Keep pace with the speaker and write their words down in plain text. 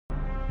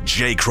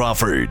Jay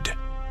Crawford,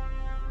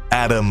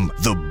 Adam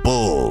the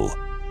Bull,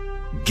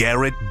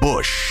 Garrett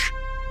Bush,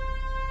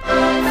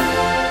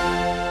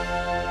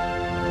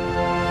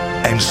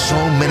 and so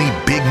many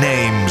big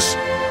names,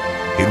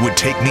 it would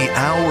take me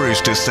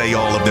hours to say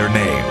all of their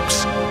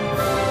names.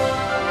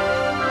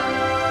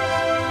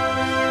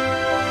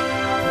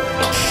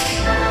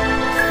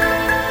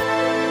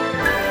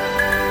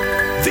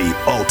 The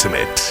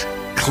ultimate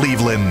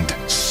Cleveland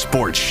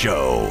sports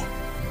show.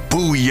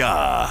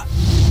 Booyah!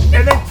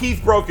 And then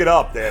Keith broke it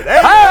up there. Hey!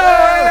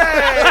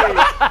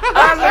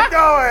 How's it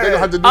going? They're gonna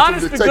have to do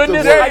Honest some to detective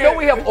goodness, work. I know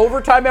we have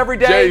overtime every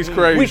day. Jay's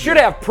crazy. We should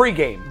have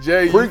pregame.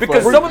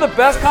 Because Free- some of the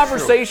best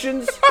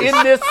conversations in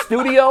this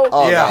studio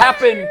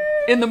happen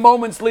in the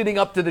moments leading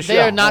up to the show.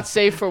 They are not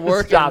safe for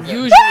work Stop and it.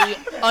 usually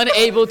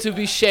unable to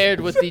be shared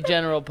with the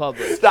general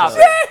public. Stop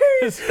it.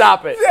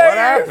 Stop it. What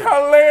happened?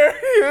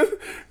 Hilarious.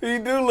 He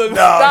do look.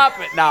 Stop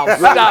it now.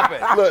 Stop it.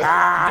 Look,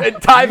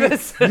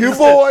 Tyvus. you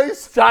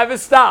boys. Tyvus,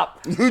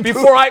 stop.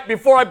 Before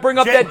I bring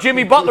up that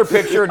Jimmy Butler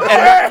picture and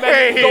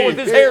recommend him go with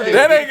his hair.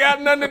 That ain't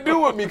got nothing to do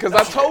with me because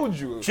I told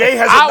you. Jay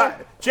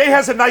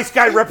has a nice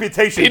guy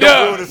reputation.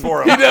 Don't ruin this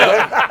for him. He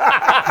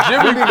does.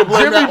 Jimmy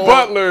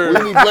Butler. We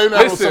need to blame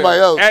that on somebody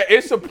else.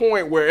 It's a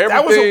point where everything.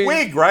 That was a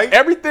wig, right?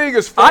 Everything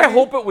is funny. I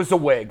hope it was a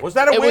wig. Was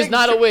that a wig? It was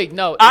not a wig,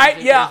 no.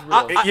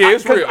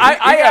 it's real. I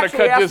gotta actually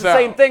cut asked this the out.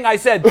 same thing. I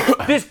said,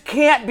 this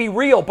can't be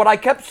real, but I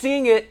kept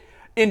seeing it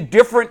in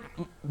different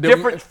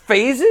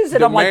phases,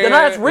 and I'm like, no,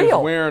 that's real.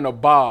 He's wearing a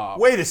bob.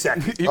 Wait a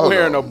second. He's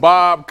wearing a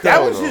bob cut.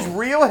 That was his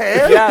real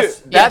hair?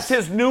 Yes, that's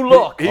his new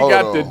look. He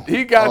got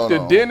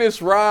the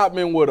Dennis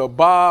Rodman with a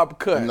bob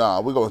cut. Nah,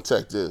 we're gonna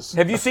check this.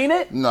 Have you seen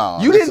it?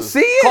 Nah. You this didn't is- see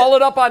it? Call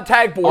it up on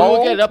Tag Board.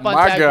 We'll get it up on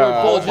my Tag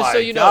God. Board Bull, Oh just so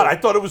you know. God, I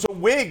thought it was a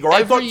wig, or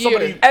I thought Every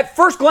somebody. year. At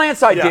first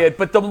glance, I Yeah. did,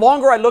 but the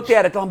longer I looked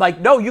at it, I'm like,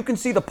 no, you can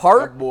see the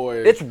part. That boy-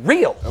 It's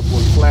real. That boy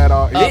flat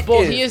out.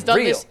 Bull, is he has done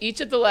real. this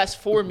each of the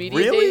last 4 media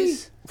Really?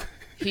 days.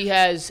 He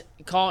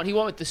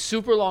went with the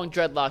super long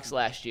dreadlocks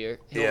last year.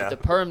 He went Yeah. with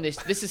the perm.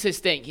 This is his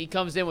thing. He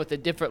comes in with a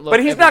different look.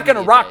 But he's every not going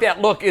to media rock day.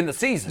 that look in the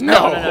season.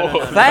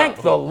 No.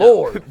 Thank the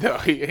Lord. No,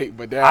 he ain't.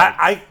 But that.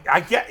 I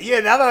get. Yeah,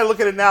 now that I look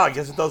at it now, I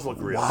guess it does look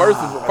real.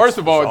 First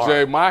of all, bizarre.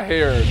 Jay, my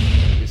hair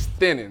is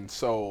thinning,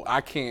 so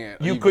I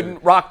can't. You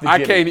couldn't rock the I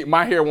Jimmy. can't.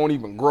 My hair won't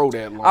even grow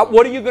that long.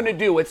 What are you going to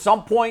do? At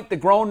some point, the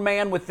grown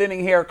man with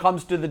thinning hair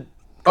comes to the.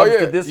 Oh, comes yeah.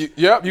 to this, You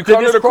come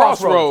to this the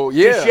crossroad. To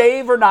Yeah.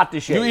 shave or not to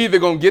shave. You either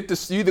gonna get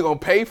this. You either gonna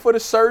pay for the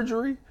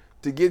surgery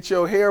to get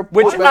your hair,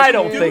 Which put back I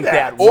don't in, think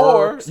that or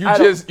works. you I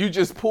don't- you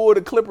just pull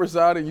the clippers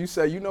out and you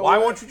say, you know Why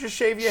what? won't you just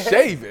shave your head?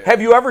 Shave it? Have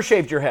you ever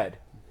shaved your head?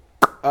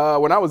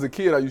 When I was a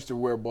kid, I used to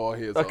wear bald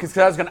heads. all the Because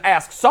time. I was going to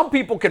ask. Some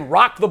people can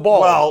rock the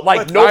ball Well, like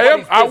let's-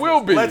 nobody's I business.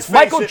 will be. Let's face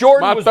Michael it,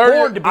 Jordan my was 30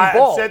 born to be I've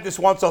bald. said this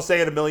once, I'll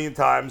say it a million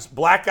times.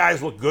 Black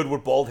guys look good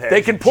with bald heads.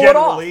 They can pull it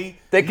off. Generally,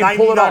 They can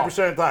pull it off.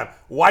 99% of the time.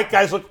 White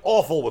guys look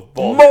awful with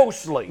bald heads.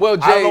 Mostly. Well,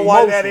 Jay, I don't know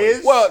why that mostly.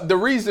 is. Well, the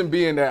reason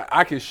being that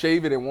I can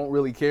shave it and won't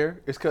really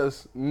care is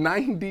because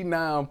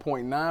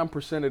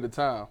 99.9% of the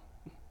time,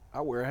 I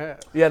wear a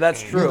hat. Yeah,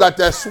 that's true. You got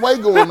that sway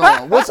going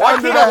on. What's Why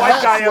under can't a that white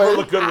hat, guy ever Sway?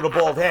 look good with a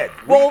bald head?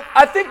 Well,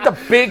 I think the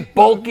big,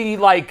 bulky,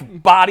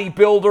 like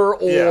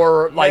bodybuilder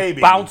or Yeah, like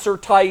maybe. bouncer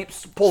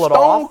types pull it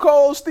Stone off.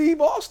 Cold Steve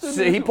Austin.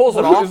 See, he pulls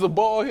it off. Is a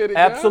bald-headed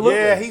Absolutely.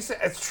 Yeah,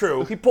 it's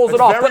true. He pulls It's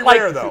it off. Very but like,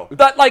 rare, though.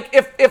 like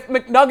if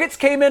McNuggets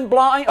came in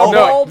blind or Oh, my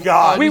bald,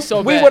 God. we He's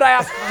so we bad. would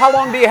ask, how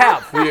long do you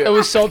have? It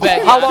was so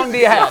bad. How long do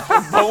you have?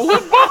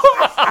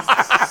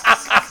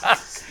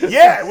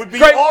 Yeah, it would be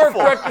Great work,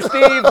 awful. Director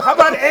Steve. How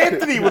about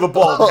Anthony with a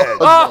bald head?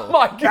 Oh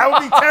my God. That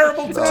would be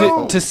terrible,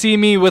 too. To see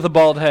me with a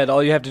bald head,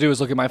 all you have to do is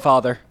look at my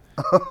father.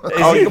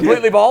 Is he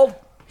completely bald?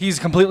 He's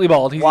completely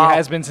bald. He Wow.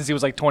 has been since he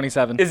was like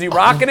 27. Is he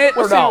rocking it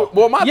or no?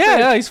 Well, my yeah, thing,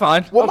 yeah, he's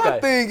fine. Well, Okay. my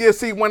thing is,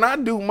 see, when I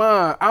do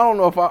mine, I don't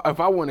know if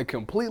I want to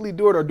completely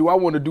do it or do I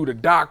want to do the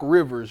Doc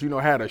Rivers,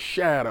 had a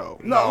shadow.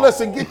 No,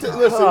 listen.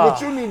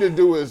 What you need to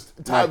do is,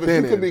 Tyvus, you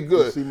thinning. can be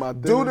good. You see my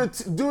Do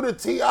the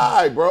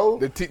TI, bro.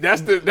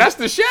 That's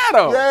the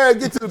shadow. Yeah,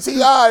 get to the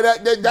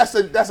TI. That's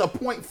a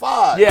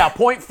 0.5. Yeah,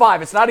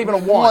 0.5. It's not even a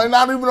 1.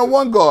 Not even a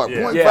 1 guard.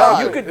 0.5.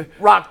 Yeah, you could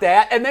rock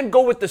that and then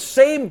go with the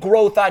same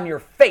growth on your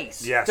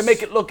face Yes. to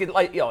make it look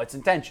like, it's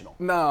intentional.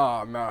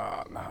 Nah.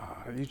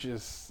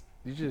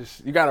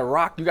 You gotta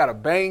rock. You gotta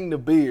bang the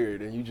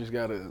beard, and you just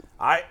gotta.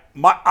 I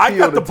Peel got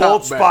the the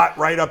bald top back. spot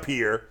right up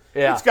here.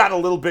 Yeah. It's gotten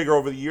a little bigger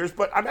over the years,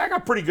 but I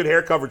got pretty good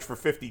hair coverage for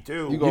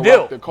 52. You gonna do.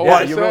 rock the cold Yeah,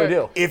 set? you really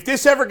do. If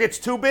this ever gets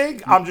too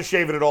big, I'm just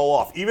shaving it all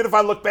off, even if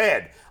I look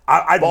bad.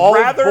 I'd Bald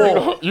rather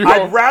bull.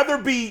 I'd rather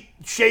be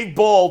shaved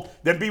bald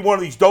than be one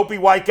of these dopey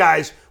white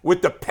guys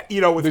with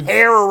with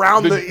hair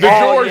around the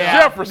George yeah.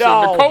 Jefferson,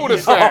 No. the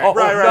cul-de-sac. No.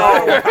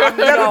 Right. I'm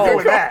never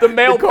doing that. The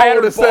male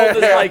pattern bald cul-de-sac.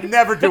 is like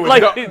Never doing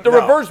like that. the No.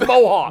 reverse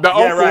mohawk. The Yeah,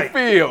 Uncle right.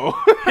 Phil.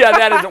 Yeah,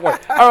 that doesn't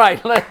work. All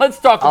right, let's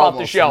talk about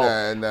the Almost.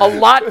 show. Nah. A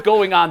lot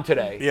going on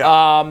today. Yeah.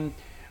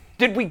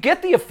 Did we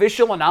get the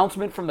official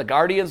announcement from the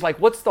Guardians? Like,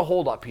 what's the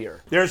holdup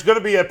here? There's going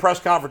to be a press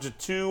conference at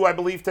 2, I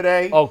believe,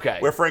 today. Okay.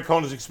 Where Frank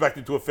Cohn is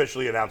expected to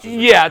officially announce his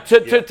Yeah,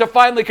 retirement. to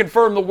finally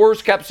confirm the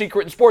worst kept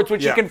secret in sports,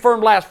 which he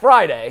confirmed last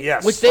Friday.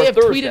 Yes. Which they Or have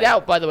Thursday. tweeted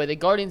out, by the way. The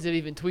Guardians have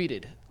even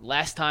tweeted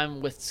last time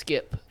with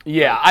Skip.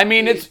 Yeah, I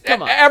mean,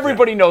 Come on.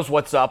 everybody knows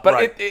what's up, but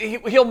Right.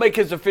 he'll make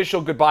his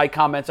official goodbye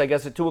comments, I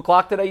guess, at 2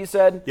 o'clock today, you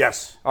said?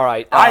 Yes. All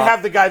right. I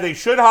have the guy they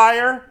should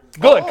hire.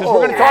 Good, because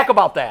we're going to talk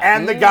about that.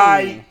 And the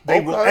guy they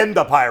will end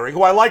up hiring,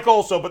 who I like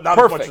also, but not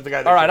as much as the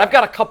guy they All right, should I've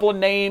hire. got a couple of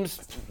names.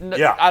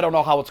 Yeah. I don't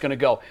know how it's going to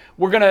go.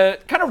 We're going to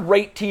kind of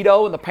rate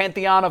Tito in the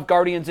pantheon of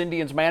Guardians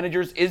Indians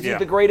managers. Is he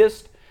the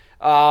greatest?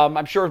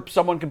 I'm sure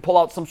someone can pull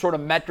out some sort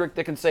of metric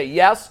that can say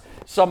yes,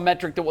 some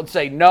metric that would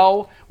say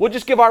no. We'll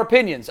just give our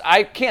opinions.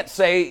 I can't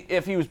say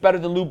if he was better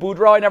than Lou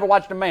Boudreau. I never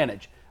watched him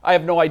manage. I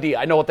have no idea.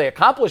 I know what they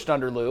accomplished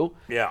under Lou,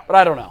 but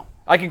I don't know.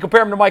 I can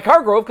compare him to Mike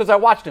Hargrove because I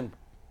watched him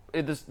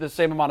the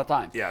same amount of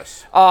time.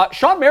 Yes.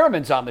 Sean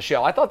Merriman's on the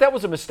show. I thought that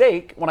was a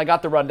mistake when I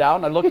got the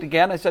rundown. I looked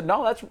again. I said,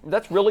 no,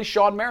 that's really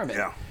Sean Merriman.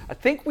 Yeah. I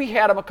think we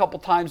had him a couple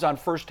times on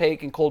First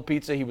Take and Cold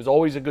Pizza. He was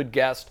always a good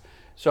guest.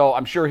 So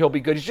I'm sure he'll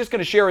be good. He's just going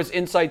to share his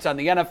insights on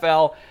the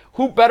NFL.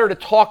 Who better to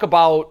talk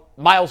about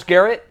Myles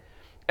Garrett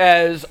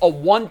as a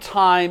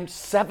one-time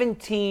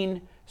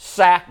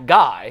 17-sack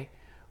guy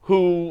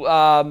who,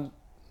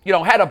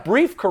 had a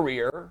brief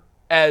career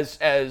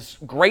as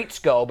greats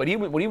go, but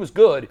when he was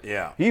good,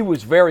 he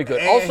was very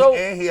good.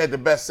 And he had the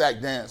best sack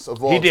dance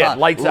of all time. He did.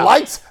 Lights out.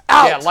 Lights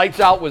out. Yeah, Lights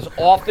Out was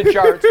off the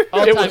charts.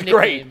 It was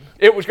great. Nickname.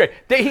 It was great.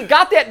 He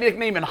got that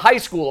nickname in high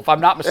school, if I'm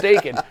not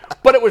mistaken,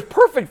 but it was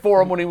perfect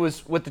for him when he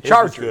was with the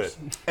Chargers.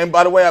 And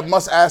by the way, I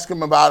must ask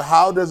him about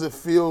how does it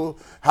feel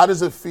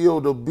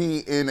to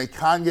be in a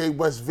Kanye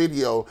West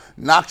video,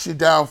 Knocks You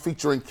Down,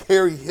 featuring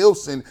Kerry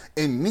Hilson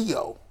in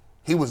Neo.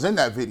 He was in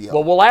that video.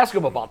 Well, we'll ask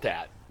him about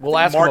that. We'll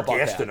ask him Mark about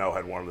that. Gastineau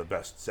had one of the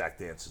best sack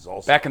dances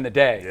also. Back in the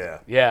day. Yeah.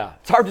 Yeah.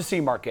 It's hard to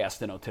see Mark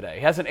Gastineau today.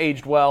 He hasn't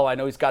aged well. I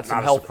know he's got some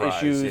Not a health surprise.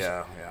 issues.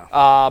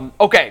 Yeah.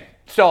 Okay,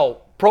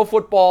 so pro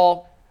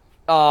football,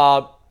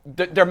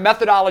 their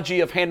methodology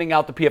of handing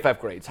out the PFF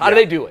grades. How do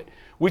they do it?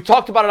 We've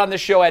talked about it on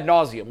this show ad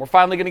nauseum. We're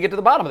finally going to get to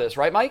the bottom of this,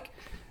 right, Mike?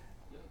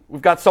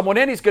 We've got someone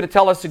in. He's going to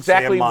tell us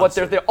exactly what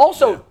they're there.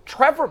 Also,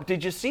 Trevor,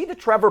 did you see the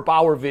Trevor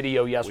Bauer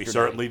video yesterday? We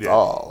certainly did.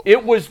 Oh.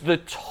 It was the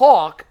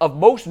talk of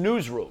most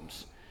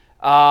newsrooms.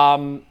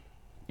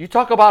 You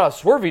talk about a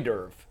swervy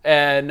derv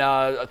and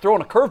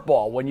throwing a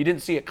curveball when you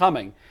didn't see it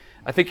coming.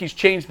 I think he's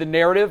changed the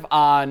narrative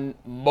on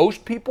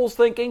most people's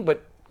thinking,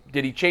 but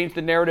did he change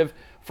the narrative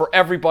for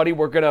everybody?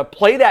 We're going to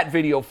play that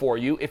video for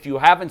you if you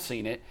haven't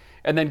seen it,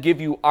 and then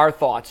give you our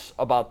thoughts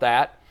about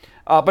that.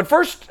 But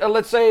first,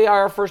 let's say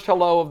our first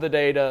hello of the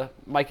day to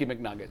Mikey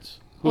McNuggets,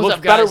 who What's looks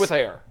up, better guys? with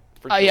hair.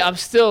 Yeah, I'm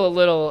still a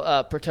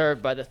little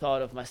perturbed by the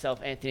thought of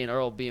myself, Anthony, and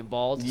Earl being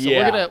bald. So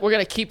we're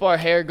gonna keep our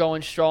hair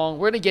going strong.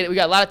 We're gonna get it. We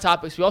got a lot of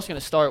topics. We're also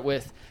gonna start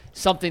with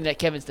something that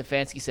Kevin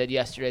Stefanski said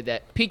yesterday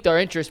that piqued our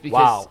interest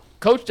because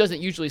Coach doesn't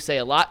usually say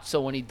a lot.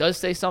 So when he does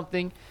say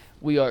something,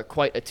 we are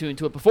quite attuned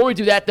to it. Before we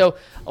do that, though,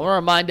 I want to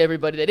remind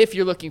everybody that if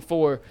you're looking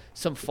for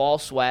some fall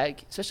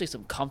swag, especially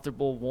some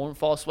comfortable, warm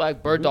fall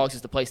swag, Bird Dogs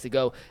is the place to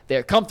go.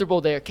 They're comfortable,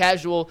 they are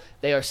casual,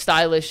 they are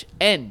stylish,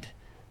 and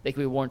they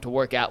can be worn to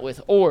work out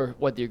with, or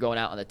whether you're going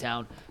out on the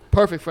town.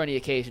 Perfect for any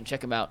occasion. Check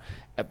them out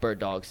at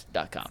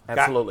birddogs.com.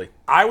 Absolutely.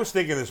 I was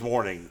thinking this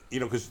morning,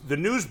 because the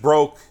news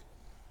broke,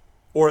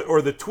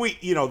 or the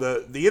tweet,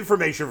 the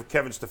information from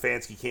Kevin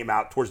Stefanski came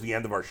out towards the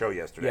end of our show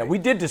yesterday. Yeah, we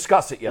did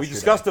discuss it yesterday. We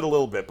discussed it a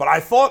little bit, but I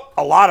thought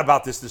a lot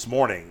about this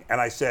morning,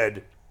 and I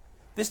said,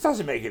 this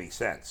doesn't make any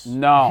sense.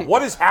 No.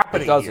 What is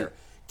happening It doesn't. here?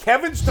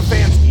 Kevin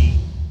Stefanski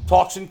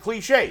talks in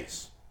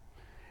cliches.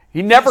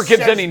 He never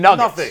gives says any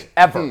nuggets. nothing.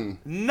 Ever.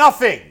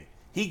 Nothing.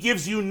 He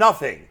gives you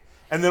nothing.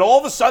 And then all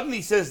of a sudden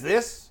he says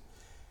this.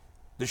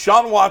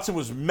 Deshaun Watson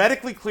was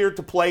medically cleared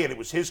to play, and it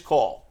was his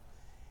call.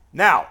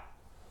 Now,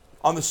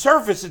 on the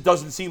surface, it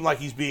doesn't seem like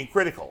he's being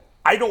critical.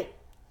 I don't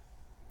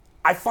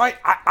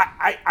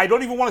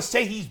even want to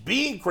say he's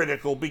being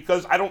critical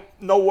because I don't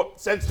know what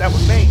sense that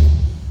would make.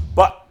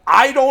 But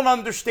I don't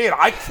understand.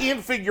 I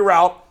can't figure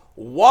out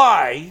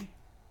why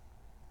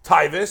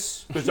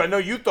Tyvis, because I know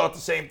you thought the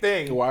same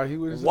thing. Why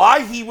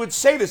he would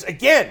say this.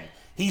 Again,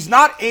 he's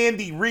not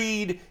Andy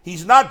Reid.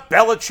 He's not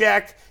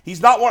Belichick. He's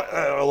not one.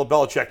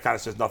 Belichick kind of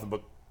says nothing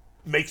but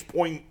makes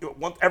point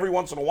every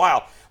once in a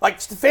while. Like,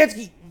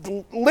 Stefanski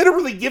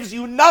literally gives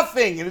you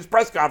nothing in his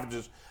press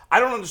conferences. I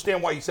don't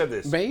understand why he said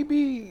this.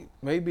 Maybe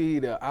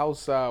the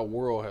outside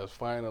world has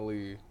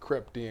finally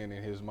crept in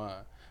his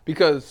mind.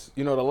 Because,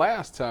 the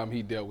last time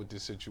he dealt with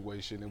this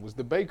situation, it was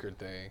the Baker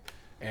thing.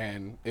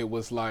 And it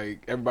was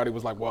like, everybody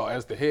was like, well,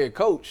 as the head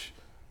coach,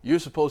 you're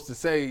supposed to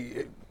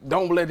say,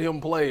 don't let him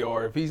play,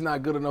 or if he's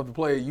not good enough to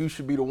play, you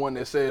should be the one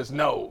that says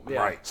no. Yeah.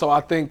 Right. So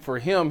I think for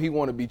him, he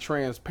want to be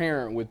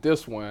transparent with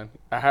this one.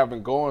 I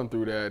haven't gone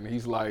through that, and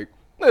he's like,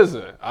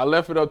 listen, I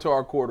left it up to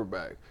our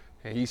quarterback.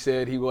 And he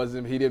said he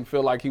didn't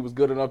feel like he was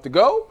good enough to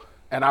go.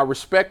 And I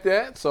respect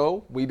that,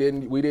 so we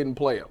didn't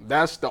play him.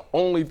 That's the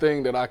only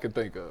thing that I could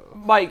think of.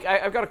 Mike,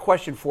 I've got a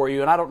question for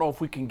you, and I don't know if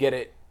we can get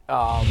it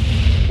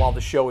while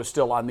the show is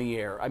still on the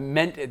air. I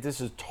meant it.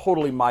 This is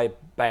totally my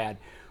bad.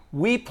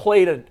 We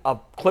played a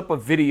clip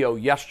of video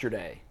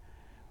yesterday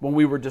when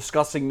we were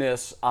discussing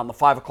this on the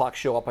 5 o'clock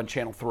show up on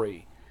Channel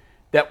 3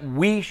 that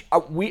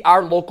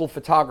our local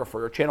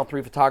photographer, or Channel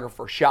 3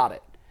 photographer, shot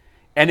it.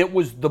 And it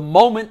was the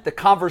moment the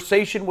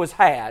conversation was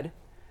had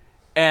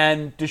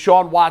and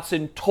Deshaun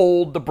Watson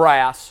told the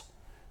brass,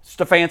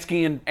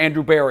 Stefanski and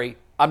Andrew Berry,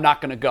 I'm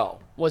not going to go.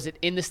 Was it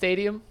in the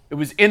stadium? It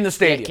was in the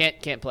stadium. Yeah,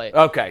 can't play it.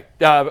 Okay.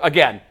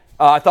 Again,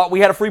 I thought we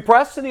had a free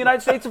press in the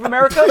United States of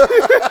America. No. That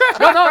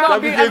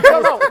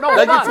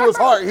gets to his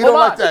heart. He don't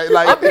like that.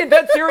 Like, I'm being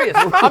dead serious.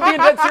 I'm being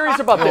dead serious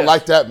about I this. don't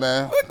like that,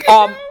 man.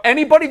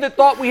 Anybody that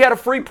thought we had a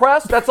free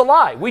press, that's a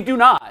lie. We do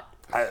not.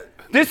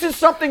 This is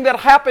something that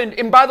happened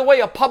in, by the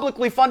way, a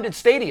publicly funded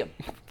stadium.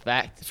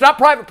 Fact. It's not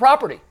private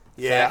property.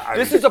 Yeah.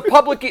 This is a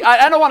public.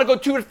 I don't want to go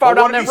too far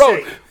down that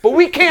road, but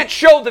we can't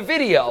show the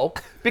video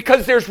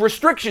because there's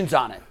restrictions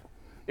on it.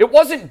 It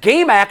wasn't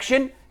game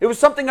action. It was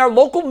something our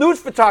local news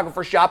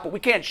photographer shot, but we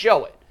can't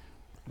show it.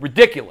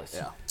 Ridiculous.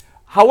 Yeah.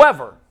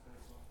 However,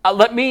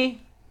 let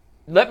me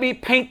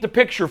paint the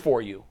picture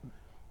for you.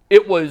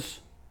 It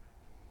was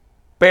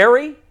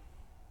Berry,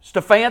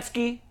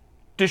 Stefanski,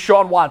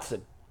 Deshaun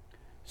Watson.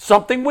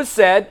 Something was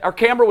said. Our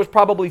camera was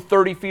probably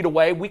 30 feet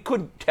away. We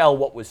couldn't tell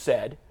what was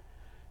said.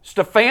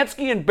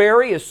 Stefanski and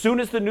Berry, as soon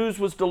as the news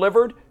was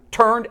delivered,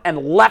 turned and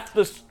left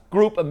this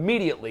group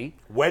immediately.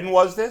 When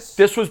was this?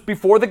 This was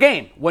before the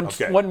game, when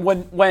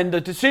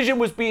the decision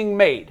was being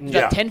made.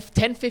 Yeah.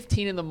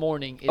 10:15 in the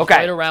morning is Okay.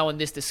 right around when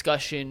this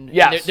discussion.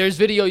 Yes. There's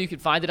video. You can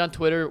find it on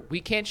Twitter. We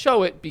can't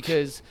show it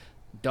because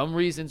dumb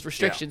reasons,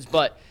 restrictions.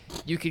 But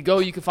you could go.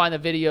 You can find the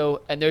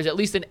video, and there's at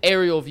least an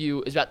aerial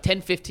view. It's about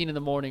 10:15 in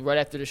the morning, right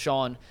after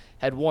Deshaun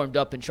had warmed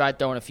up and tried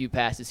throwing a few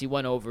passes. He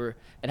went over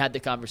and had the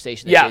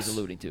conversation that Jay's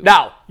alluding to.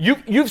 Now,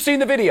 you've seen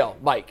the video,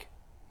 Mike.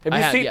 Have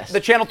you seen yes.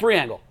 the Channel 3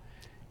 angle?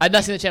 I've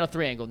not seen the Channel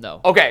 3 angle,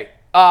 no. Okay.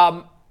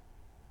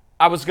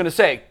 I was going to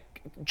say,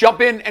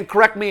 jump in and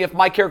correct me if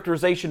my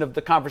characterization of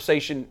the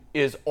conversation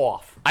is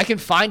off. I can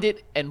find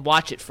it and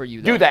watch it for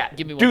you, though. Do that.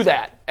 Give me one Do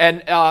second.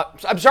 that.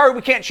 And I'm sorry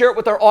we can't share it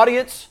with our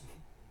audience.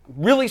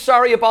 Really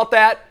sorry about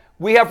that.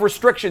 We have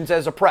restrictions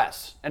as a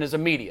press and as a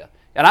media.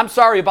 And I'm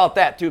sorry about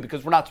that, too,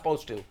 because we're not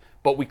supposed to,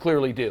 but we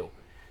clearly do.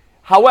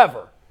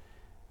 However,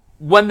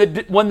 when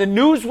the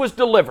news was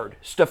delivered,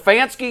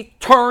 Stefanski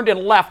turned and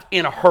left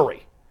in a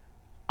hurry.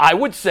 I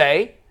would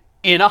say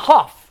in a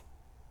huff.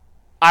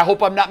 I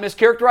hope I'm not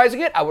mischaracterizing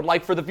it. I would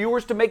like for the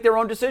viewers to make their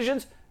own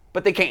decisions,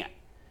 but they can't.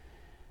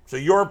 So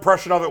your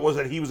impression of it was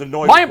that he was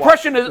annoyed? My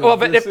impression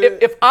of it,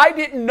 if I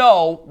didn't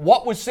know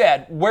what was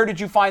said, where did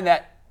you find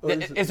that?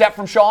 Is that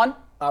from Sean?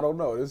 I don't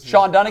know.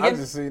 Sean Dunnigan? I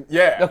just seen,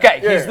 yeah.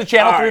 Okay, yeah. he's the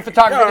Channel 3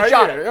 photographer that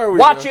shot it.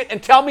 Watch it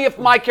and tell me if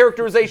my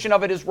characterization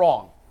of it is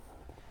wrong.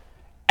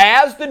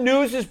 As the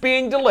news is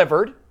being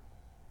delivered,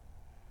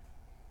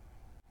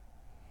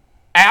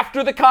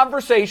 after the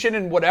conversation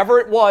and whatever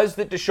it was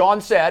that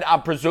Deshaun said,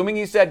 I'm presuming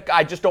he said,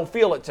 I just don't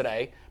feel it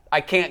today.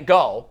 I can't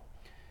go.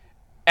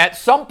 At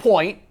some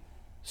point,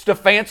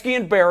 Stefanski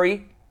and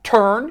Berry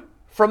turn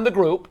from the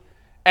group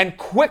and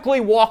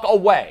quickly walk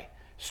away.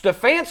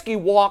 Stefanski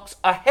walks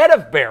ahead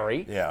of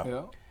Berry.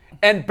 Yeah.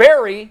 And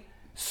Berry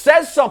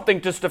says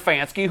something to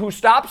Stefanski, who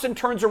stops and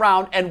turns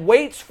around and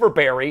waits for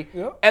Berry.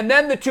 And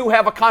then the two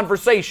have a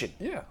conversation.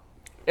 Yeah.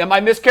 Am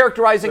I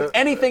mischaracterizing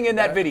anything in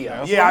that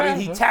video? Yeah, I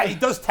mean, he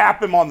does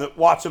tap him on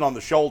Watson on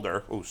the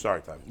shoulder. Oh,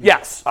 sorry, Tom.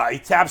 Yes. He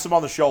taps him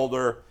on the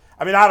shoulder.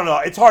 I mean, I don't know.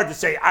 It's hard to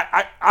say.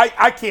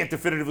 I can't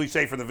definitively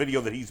say from the video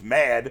that he's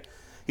mad.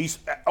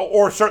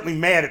 Or certainly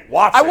mad at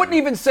Watson. I wouldn't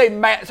even say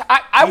mad.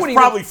 He's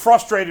probably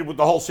frustrated with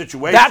the whole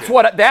situation. That's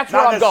where I'm going.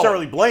 Not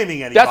necessarily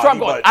blaming anybody. That's where I'm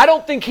going. I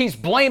don't think he's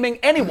blaming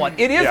anyone.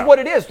 It is what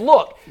it is.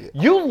 Look,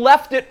 you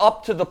left it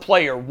up to the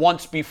player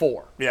once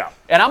before. Yeah.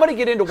 And I'm going to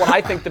get into what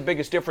I think the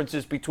biggest difference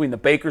is between the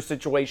Baker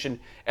situation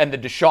and the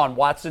Deshaun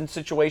Watson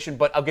situation,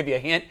 but I'll give you a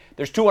hint.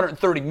 There's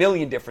 230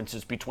 million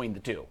differences between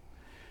the two.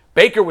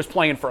 Baker was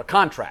playing for a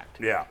contract.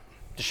 Yeah.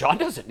 Deshaun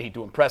doesn't need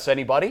to impress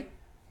anybody.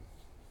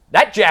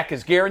 That jack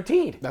is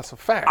guaranteed. That's a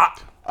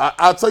fact.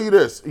 I'll tell you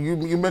this.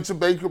 You mentioned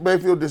Baker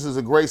Mayfield. This is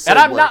a great segue. And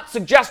I'm not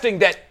suggesting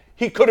that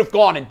he could have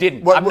gone and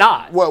didn't. I'm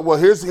not. Well,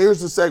 here's the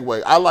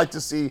segue. I like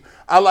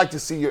to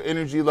see your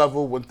energy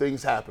level when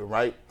things happen,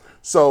 right?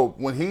 So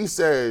when he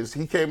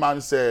came out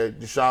and said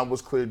Deshaun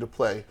was cleared to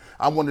play,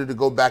 I wanted to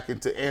go back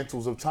into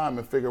annals of time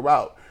and figure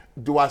out,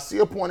 do I see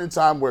a point in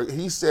time where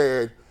he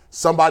said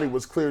somebody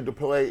was cleared to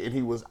play and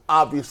he was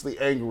obviously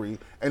angry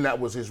and that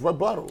was his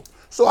rebuttal?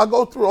 So I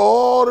go through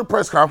all the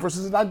press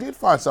conferences and I did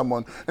find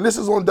someone, and this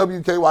is on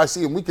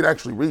WKYC, and we can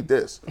actually read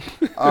this.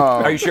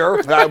 Are you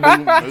sure?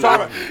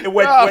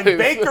 When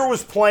Baker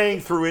was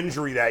playing through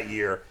injury that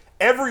year,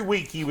 every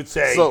week he would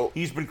say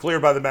he's been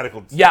cleared by the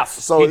medical. Yes.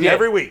 So he did.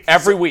 Every week.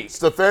 Every week.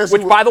 Stefanski,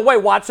 Which, by the way,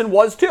 Watson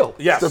was too.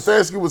 Yes.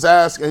 Stefanski was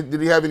asked,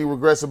 did he have any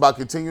regrets about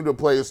continuing to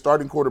play as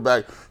starting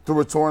quarterback through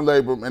a torn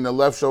labrum in the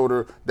left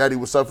shoulder that he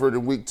was suffered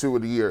in week 2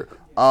 of the year?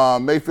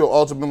 Mayfield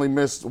ultimately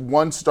missed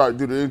one start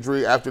due to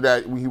injury. After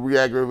that, he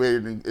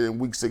re-aggravated in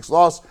week 6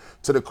 loss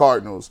to the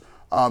Cardinals.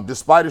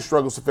 Despite his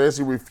struggles,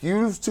 Stefanski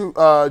refused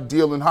to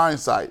deal in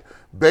hindsight.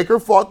 Baker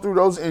fought through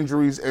those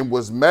injuries and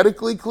was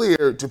medically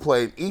cleared to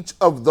play in each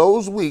of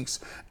those weeks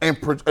and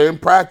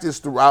practice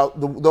throughout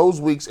those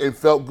weeks and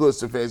felt good,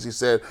 Stefanski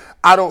said.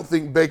 I don't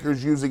think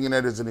Baker's using it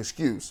as an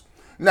excuse.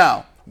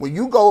 Now,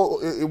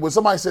 when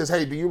somebody says,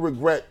 hey, do you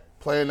regret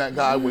playing that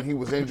guy when he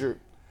was injured?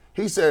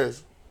 He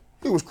says,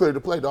 he was cleared to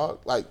play,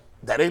 dog. Like,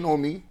 that ain't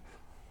on me.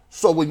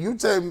 So when you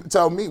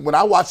tell me, when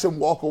I watch him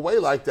walk away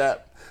like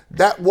that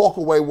walk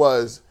away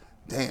was,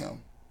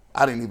 damn,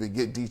 I didn't even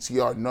get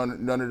DTR.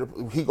 None of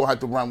the. He gonna have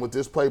to run with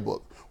this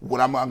playbook. What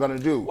am I gonna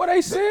do? Well,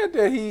 they said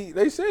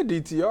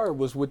DTR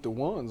was with the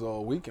ones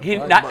all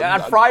weekend.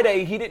 On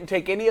Friday, he didn't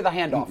take any of the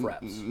handoff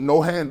reps.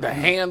 No hand. The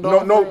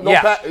handoff. No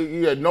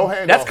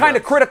handoff. That's kind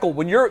of critical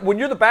when you're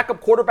the backup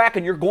quarterback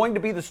and you're going to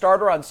be the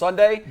starter on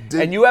Sunday,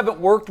 and you haven't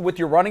worked with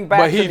your running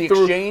backs in the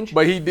exchange.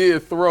 But he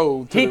did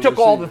throw. He took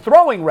all the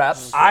throwing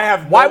reps.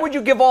 Why would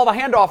you give all the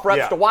handoff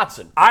reps to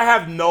Watson? I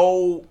have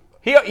no.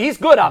 He's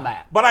good on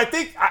that. But I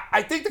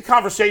think the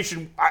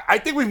conversation, I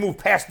think we moved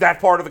past that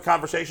part of the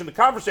conversation. The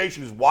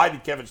conversation is, why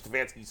did Kevin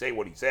Stefanski say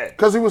what he said?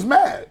 Because he was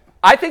mad.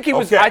 I think he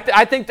was. Okay.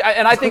 I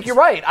think you're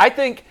right.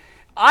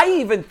 I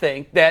even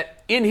think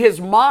that in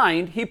his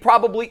mind, he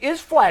probably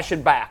is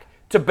flashing back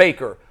to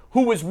Baker,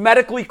 who was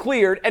medically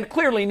cleared and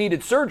clearly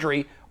needed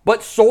surgery,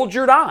 but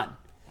soldiered on.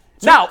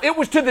 Now, it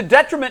was to the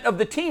detriment of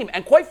the team.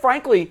 And quite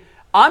frankly,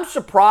 I'm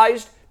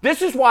surprised.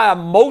 This is why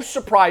I'm most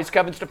surprised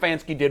Kevin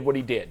Stefanski did what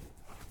he did.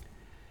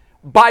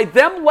 By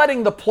them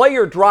letting the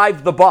player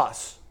drive the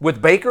bus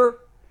with Baker,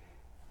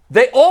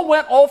 they all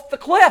went off the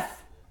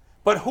cliff.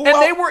 But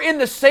they were in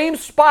the same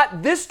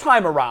spot this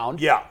time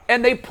around. Yeah.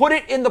 And they put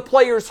it in the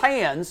player's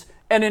hands.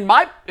 And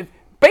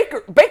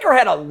Baker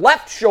had a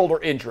left shoulder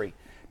injury.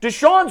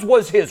 Deshaun's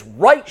was his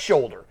right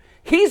shoulder.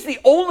 He's the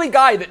only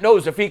guy that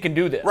knows if he can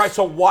do this. Right.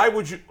 So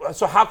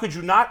how could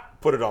you not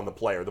put it on the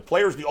player? The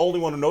player's the only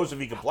one who knows if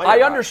he can play.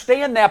 I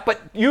understand that,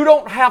 but you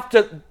don't have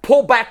to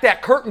pull back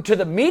that curtain to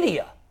the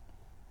media.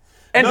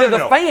 And to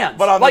the fans.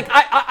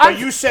 But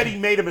you said he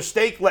made a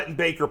mistake letting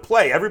Baker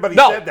play. Everybody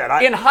said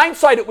that. In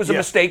hindsight, it was a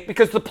mistake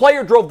because the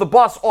player drove the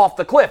bus off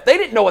the cliff. They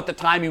didn't know at the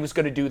time he was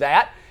going to do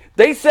that.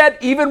 They said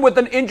even with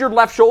an injured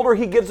left shoulder,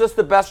 he gives us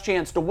the best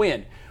chance to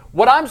win.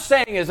 What I'm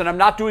saying is, and I'm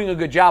not doing a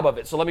good job of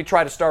it, so let me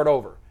try to start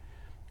over.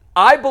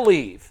 I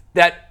believe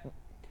that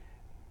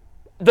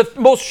the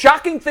most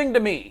shocking thing to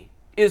me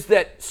is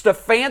that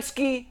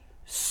Stefanski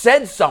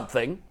said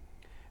something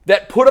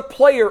that put a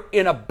player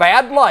in a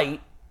bad light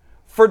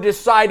for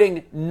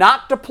deciding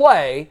not to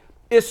play,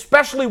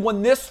 especially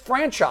when this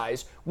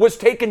franchise was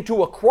taken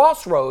to a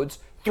crossroads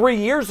 3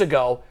 years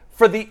ago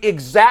for the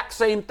exact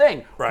same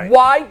thing. Right.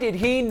 Why did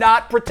he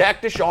not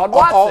protect Deshaun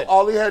Watson?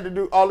 All he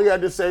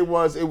had to say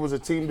was it was a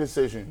team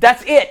decision.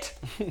 That's it.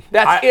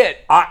 That's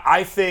it.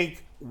 I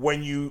think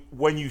when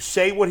you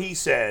say what he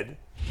said,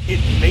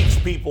 it makes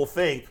people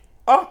think,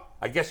 oh,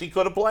 I guess he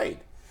could have played.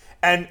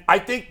 And I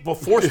think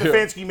before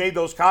Stefanski made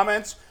those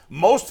comments,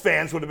 most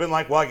fans would have been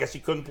like, well, I guess he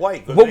couldn't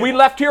play. Well, we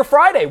left here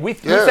Friday. We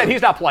said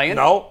he's not playing.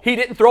 No. He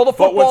didn't throw the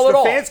football at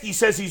all. But when Stefanski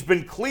says he's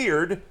been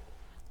cleared,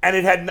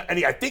 and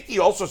I think he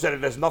also said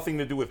it has nothing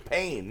to do with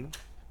pain.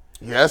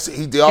 Yes,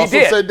 he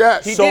also said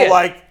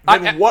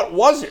that. What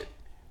was it?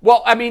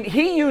 Well, I mean,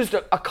 he used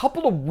a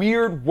couple of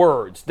weird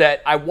words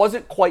that I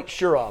wasn't quite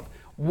sure of.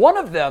 One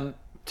of them,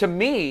 to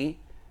me,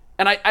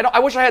 and I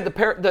wish I had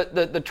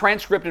the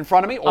transcript in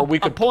front of me, or we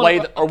could play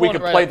the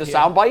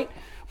soundbite.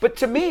 But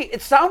to me,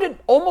 it sounded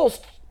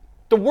almost.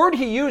 The word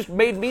he used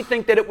made me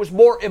think that it was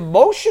more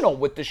emotional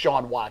with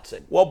Deshaun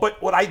Watson. Well,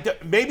 but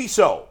maybe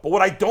so. But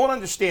what I don't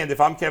understand,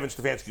 if I'm Kevin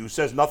Stefanski, who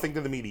says nothing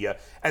to the media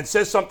and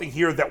says something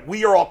here that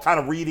we are all kind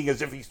of reading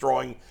as if he's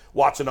throwing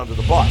Watson under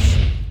the bus,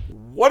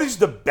 what is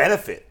the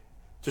benefit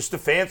to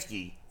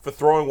Stefanski for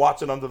throwing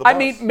Watson under the bus? I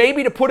mean,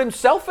 maybe to put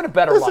himself in a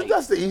better light.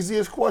 That's the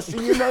easiest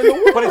question you know in the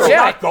world. But it's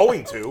not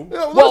going to.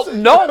 Well,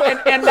 no,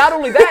 and not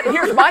only that,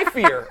 here's my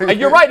fear.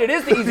 You're right, it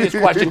is the easiest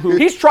question.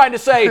 He's trying to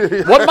say,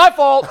 wasn't my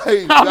fault.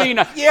 I mean,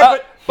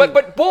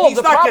 but Bull, he's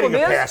the not problem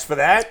getting a is, pass for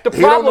that. The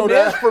problem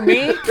is, for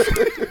me,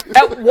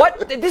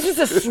 this is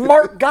a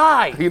smart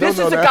guy. This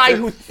is a guy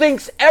who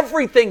thinks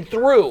everything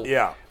through.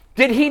 Yeah.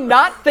 Did he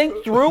not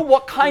think through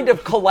what kind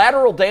of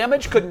collateral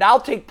damage could now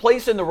take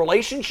place in the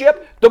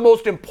relationship, the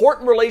most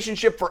important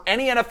relationship for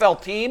any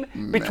NFL team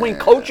between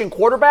coach and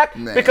quarterback?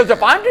 Because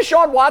if I'm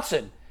Deshaun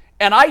Watson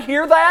and I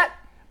hear that,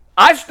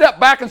 I step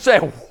back and say,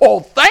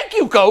 "Well, thank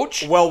you,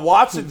 coach." Well,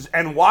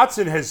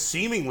 Watson has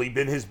seemingly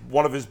been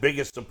one of his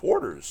biggest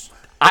supporters.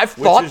 I've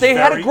thought they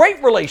had a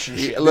great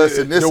relationship.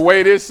 Listen, the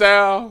way this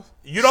sounds,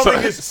 You don't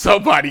think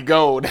somebody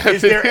go?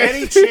 Is there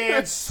any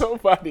chance?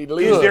 Somebody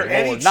leave. Is there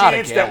any not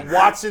chance again. that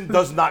Watson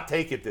does not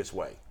take it this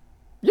way?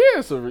 Yeah,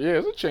 it's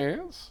a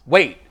chance.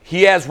 Wait,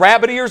 he has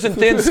rabbit ears and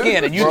thin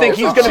skin, and you think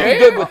he's going to be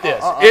good with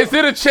this? Is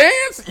it a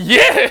chance?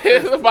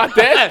 Yes, about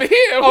that.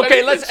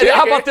 Okay,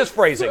 how about this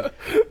phrasing?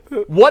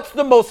 What's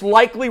the most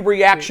likely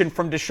reaction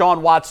from Deshaun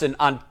Watson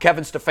on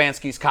Kevin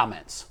Stefanski's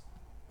comments?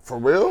 For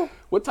real?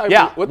 What type?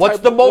 Yeah. What What's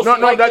type the of- most No,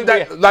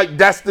 likely like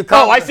that's the.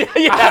 Oh, I see.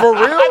 Yeah. For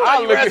real? I thought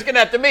you were asking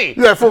that to me.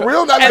 Yeah, for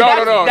real. That's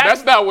No. That's-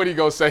 That's not what he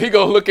gonna say. He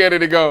gonna look at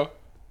it and go,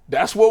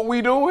 "That's what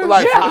we doing."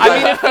 Like- Yeah, I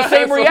mean, it's the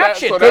same So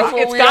reaction. that's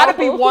what It's we got to all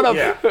be do? one of,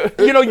 Yeah.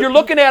 you're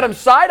looking at him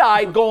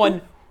side-eyed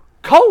going,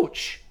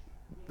 Coach,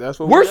 That's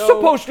what we're we all-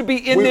 supposed to be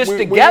in this we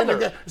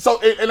together.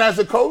 So, and as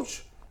a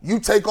coach, you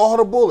take all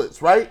the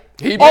bullets, right?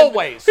 He been,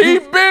 Always. He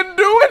been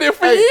doing it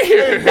for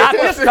years. Not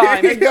this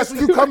time. And guess what?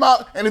 You come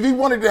out, and if he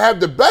wanted to have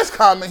the best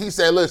comment, he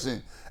said,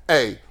 "Listen,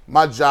 hey,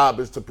 my job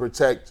is to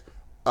protect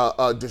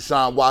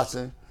Deshaun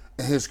Watson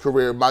and his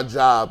career. My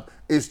job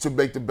is to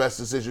make the best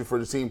decision for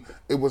the team.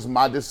 It was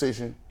my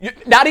decision."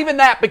 Not even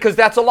that, because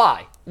that's a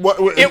lie.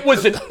 What- It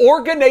was an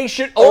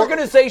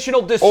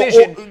organizational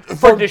decision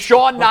for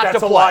Deshaun not That's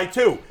to a play. lie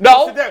too.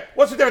 No.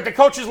 What's the difference? The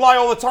coaches lie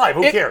all the time.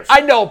 Who cares?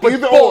 I know, but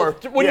Either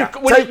both. or. When Yeah.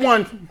 when Take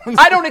one.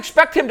 I don't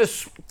expect him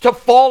to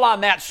fall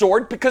on that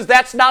sword, because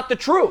that's not the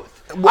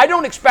truth. I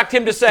don't expect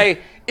him to say,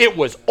 it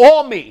was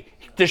all me.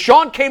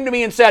 Deshaun came to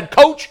me and said,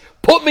 Coach,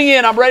 put me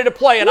in. I'm ready to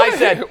play. And I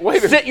said,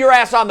 sit your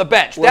ass on the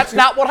bench. That's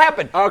not what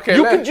happened. Okay,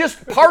 you can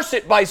just parse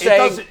it by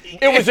saying doesn't-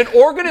 it was an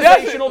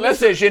organizational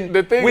Listen, decision.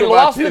 the thing We about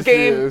lost the this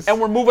game, is- and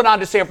we're moving on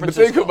to San The thing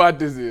Francisco. about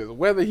this is,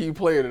 whether he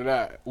played or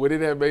not, would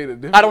it have made a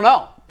difference? I don't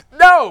know.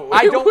 No,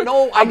 I don't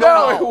know. I don't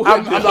know.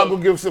 I'm not going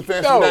to give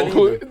Stefanski No, that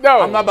either. no.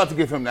 I'm not about to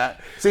give him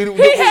that. See,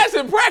 He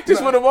hasn't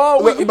practiced with them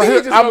all week. You think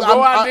he's just going to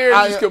go out there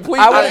and just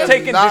complete I would I have am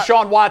taken not-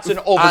 Deshaun Watson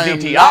over I am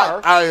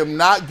DTR. I am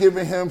not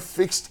giving him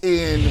fixed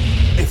in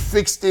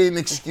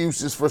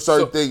excuses for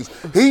certain things.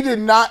 He did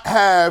not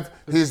have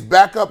his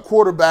backup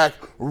quarterback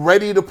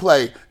ready to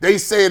play. They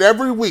say it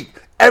every week.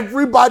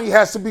 Everybody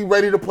has to be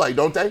ready to play,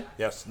 don't they?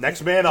 Yes.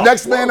 Next man up.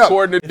 Next man up.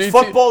 According to It's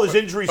football. There's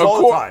injuries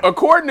all the time.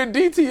 According to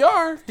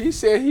DTR, he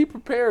said he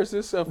prepares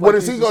himself. What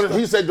like is he he's going a to?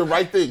 He said the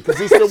right thing because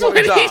he still won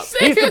the That's what he job. said.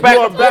 He's the You're a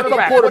backup backup quarterback. What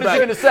is he quarterback.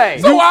 going to say?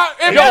 So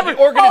the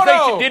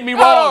organization did me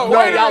wrong. Hold on, No,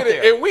 wait he a out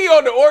minute. there. If we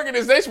on the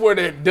organization where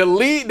the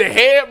lead, the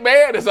head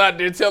man is out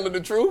there telling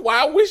the truth,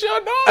 why wish y'all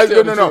dog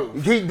tell the No.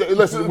 truth?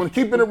 Listen, when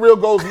keeping it real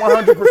goes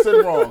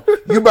 100% wrong,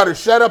 you better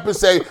shut up and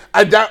say,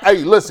 hey,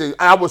 listen,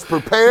 I was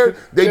prepared.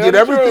 They Tell did the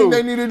everything truth.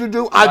 they needed to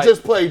do. I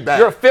just played bad.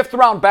 You're a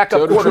fifth-round backup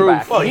Tell the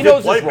quarterback. truth. Well, he he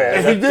knows did his play role.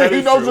 bad. And That he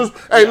is knows true.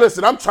 this. Hey,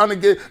 listen, I'm trying to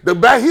get the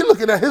back. He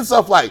looking at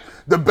himself like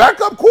the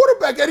backup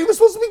quarterback ain't even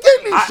supposed to be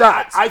getting these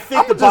shots. I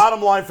think I'm the just-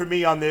 bottom line for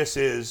me on this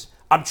is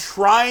I'm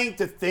trying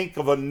to think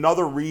of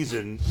another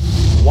reason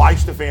why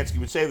Stefanski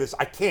would say this.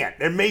 I can't.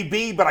 There may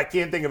be, but I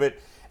can't think of it.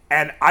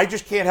 And I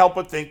just can't help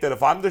but think that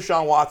if I'm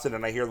Deshaun Watson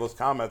and I hear those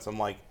comments, I'm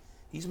like,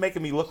 he's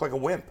making me look like a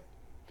wimp.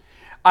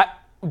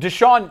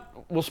 Deshaun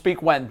will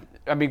speak when?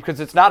 I mean, because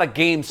it's not a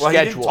game Well, he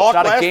didn't schedule. talk It's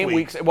not a last game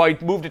week. week. Well,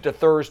 he moved it to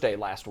Thursday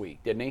last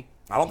week, didn't he?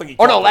 I don't think he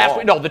Or talked no, at last all.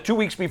 week. No, the 2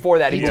 weeks before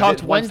that. He moved talked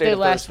it Wednesday to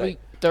last Thursday. week,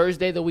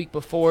 Thursday the week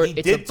before. He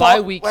It's a did bye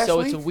talk week, last so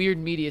it's a week? weird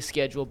media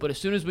schedule. But as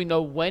soon as we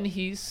know when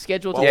he's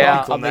scheduled to Yeah.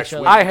 talk, I'll make Next sure.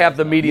 week. I have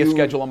the media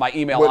schedule on my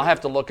email. when- I'll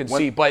have to look and when-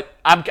 see. But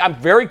I'm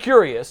very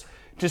curious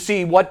to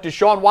see what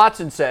Deshaun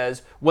Watson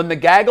says when the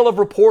gaggle of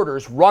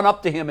reporters run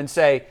up to him and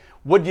say,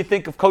 what do you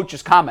think of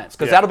Coach's comments?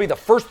 Because Yeah. that'll be the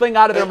first thing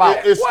out of their mouth.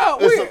 It's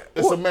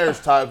Well, a marriage,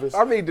 Tyvis.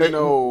 I need to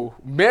know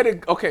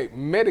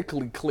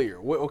medically clear.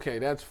 Okay,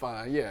 that's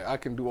fine. Yeah, I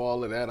can do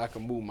all of that. I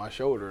can move my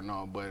shoulder and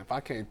all. But if I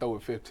can't throw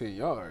it 15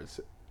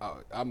 yards,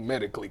 I'm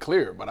medically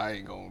clear. But I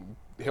ain't gonna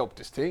help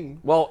this team.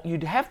 Well,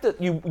 you'd have to.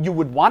 You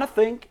would want to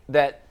think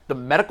that the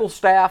medical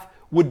staff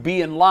would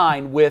be in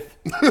line with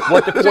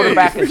what the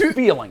quarterback is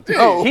feeling.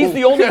 He's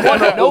the only one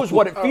that knows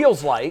what it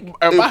feels like.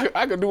 If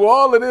I can do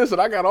all of this and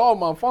I got all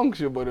my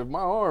function, but if my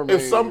arm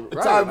If ain't some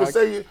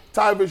right,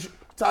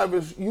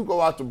 Tyvis, you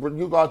go out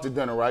to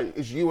dinner, right?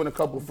 It's you and a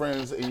couple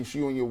friends, and it's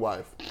you and your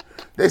wife.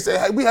 They say,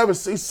 "Hey, we haven't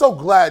seen. So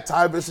glad,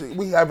 Tyvis,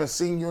 we haven't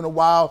seen you in a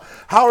while.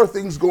 How are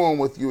things going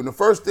with you?" And the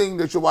first thing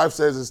that your wife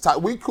says is,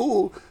 "We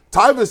cool.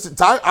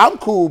 I'm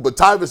cool, but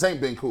Tyvis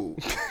ain't been cool."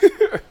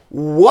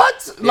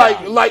 What?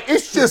 Like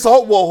it's just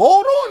well,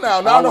 hold on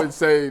now. I would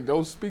say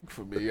don't speak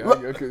for me. I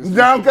can speak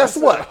Now for guess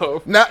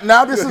myself. what?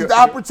 Now this is the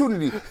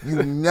opportunity.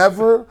 You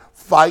never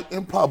fight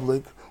in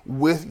public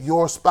with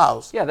your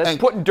spouse. Yeah, that's And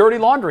putting dirty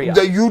laundry out.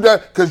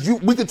 because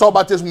we can talk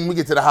about this when we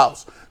get to the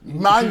house.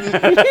 Mind you,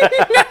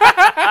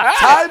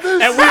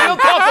 Tyvis, And we will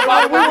talk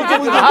about it when we get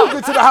to the house.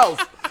 get to the house.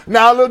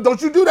 Now, look,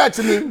 don't you do that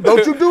to me.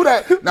 Don't you do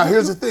that. Now,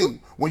 here's the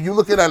thing. When you're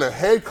looking at a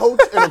head coach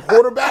and a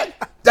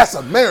quarterback, that's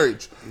a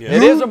marriage.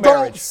 It is a You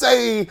marriage. don't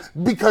say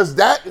because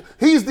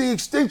he's the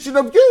extension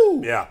of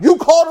you. Yeah. You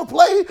call the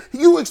play,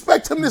 you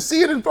expect him to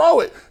see it and throw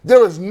it.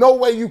 There is no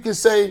way you can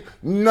say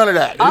none of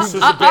that. This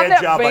is a On bad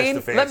that job vein,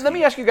 by Stefanski. let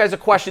me ask you guys a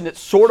question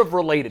that's sort of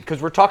related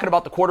because we're talking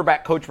about the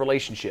quarterback-coach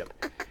relationship.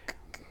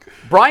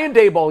 Brian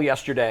Daboll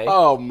yesterday.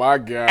 Oh my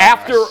God!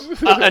 After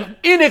an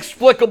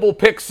inexplicable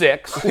pick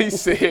six, he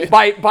said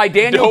by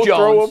Daniel don't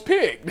throw a Jones,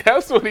 pick.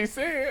 That's what he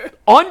said.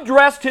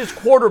 undressed his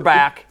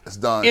quarterback It's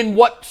done. in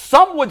what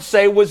some would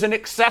say was an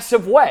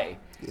excessive way.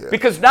 Yeah.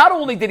 Because not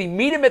only did he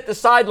meet him at the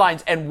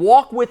sidelines and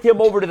walk with him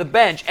over to the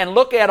bench and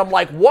look at him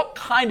like, what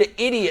kind of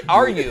idiot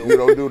are you? You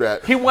don't do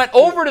that. He went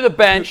over to the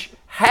bench,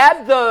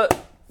 had the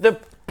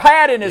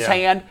pad in his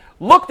hand,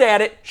 looked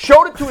at it,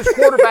 showed it to his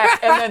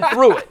quarterback, and then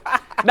threw it.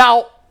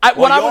 Now,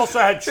 You also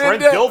had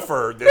Trent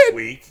Dilfer this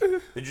week.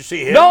 Did you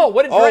see him? No,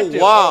 what did Trent do?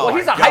 wow. Well,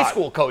 he's a My high God.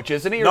 school coach,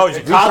 isn't he? No, he's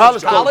a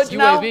college college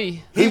now?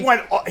 UAB.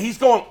 He's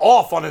going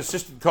off on an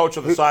assistant coach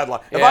on the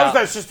sideline. If I was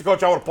that assistant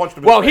coach, I would have punched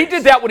him in Well, the he face.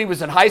 did that when he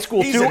was in high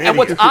school, He's too. an And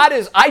what's idiot. odd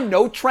is I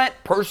know Trent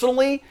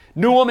personally,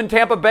 knew him in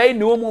Tampa Bay,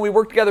 knew him when we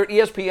worked together at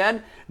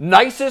ESPN.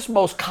 Nicest,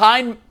 most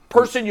kind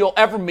person you'll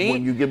ever meet.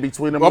 When you get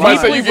between them Well, lines.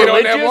 I say you get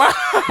on them religious,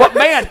 lines. but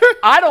man,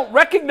 I don't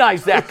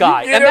recognize that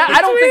guy, get and in I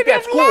don't think between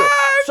that's them cool. lines.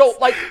 So,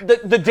 like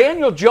the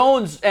Daniel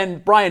Jones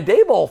and Brian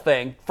Daboll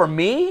thing, for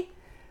me,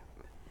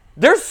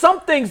 there's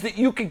some things that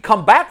you can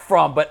come back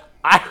from, but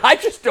I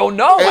just don't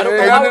know. I don't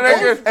know how it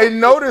goes. And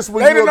notice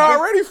when He you're didn't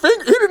already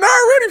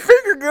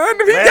finger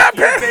gun him. He got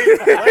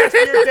Last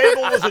year,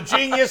 Dable was a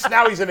genius.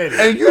 Now he's an idiot.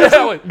 and you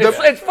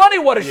It's funny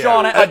what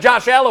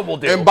Josh Allen will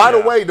do. and by the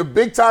way, the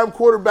big time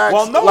quarterbacks.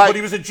 Well, no, like, but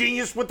he was a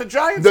genius with the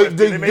Giants. the, last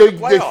year. the, They made the the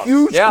playoffs.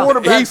 huge Yeah.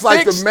 quarterbacks He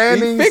like fixed- the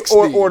Mannings he fixed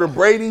or it. the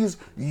Bradys,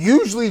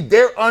 usually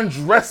they're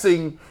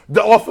undressing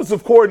the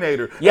offensive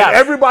coordinator. Yes. And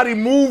everybody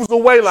moves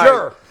away like.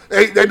 Sure.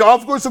 The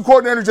offensive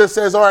coordinator just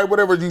says, "All right,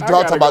 whatever you talk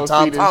gotta about, go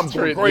Tom. see this Tom's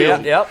going trick. crazy." Yeah,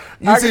 yep.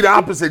 You see the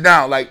opposite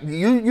now. Like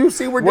you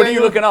see where. What are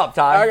you looking up,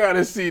 Ty? I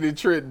gotta see the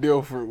Trent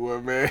Dilfer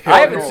one, man. I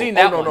haven't seen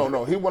that one.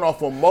 No. He went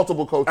off on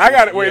multiple coaches. I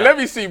got it. Wait, let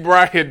me see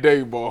Brian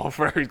Daboll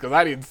first because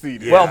I didn't see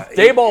that. Well,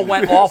 Daboll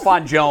went off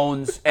on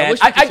Jones, and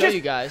wish we could show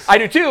you guys. I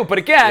do too. But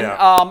again,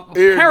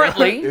 Here,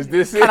 apparently, is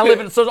this kind of it?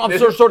 living in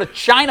some sort of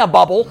China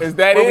bubble Is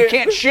that where we it?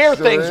 can't share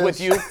Sure things is.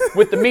 with you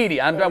with the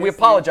media. And we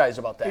apologize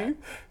about that.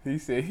 He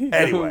said he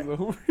Anyway.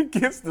 knows who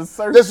gets the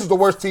search. This is the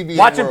worst TV.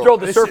 Watch in him the throw world.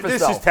 the surface.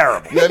 This though. is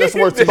terrible. Yeah, that's the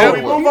worst TV. Can in we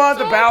the world. move on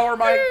to Bauer,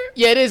 Mike?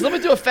 Yeah, it is. Let me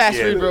do a fast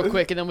read real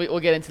quick, and then we'll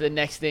get into the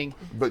next thing.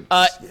 But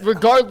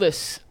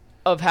Regardless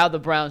of how the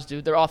Browns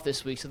do, they're off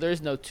this week, so there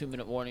is no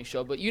 2-minute warning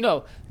show. But you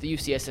know the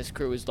UCSS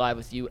crew is live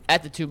with you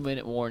at the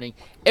 2-minute warning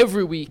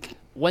every week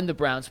when the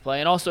Browns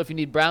play. And also, if you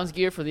need Browns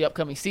gear for the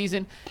upcoming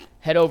season,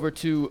 head over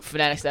to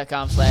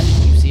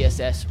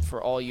fanatics.com/UCSS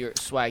for all your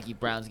swaggy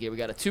Browns gear. We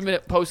got a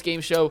 2-minute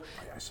post-game show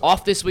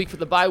off this week for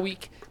the bye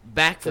week,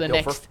 back for the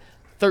next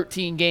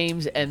 13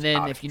 games. And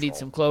then if you need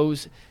some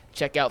clothes,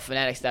 check out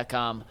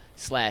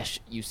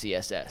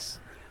fanatics.com/UCSS.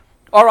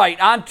 All right,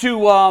 on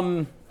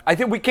to I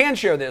think we can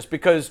share this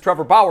because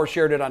Trevor Bauer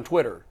shared it on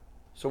Twitter.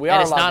 So we are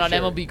And it's allowed not to on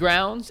share MLB it.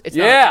 grounds. It's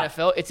Yeah. not on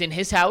NFL. It's in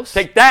his house.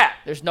 Take that.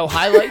 There's no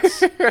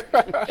highlights.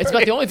 It's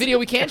about the only video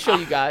we can show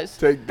you guys.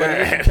 Take But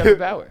it is that. from Trevor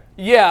Bauer.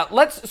 Yeah,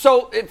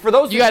 for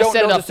those You who gotta don't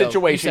set it know up, the though. You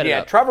situation, set it yeah,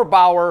 up. Trevor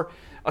Bauer,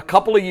 a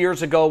couple of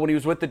years ago when he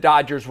was with the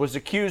Dodgers, was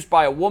accused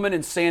by a woman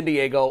in San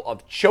Diego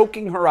of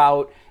choking her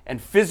out and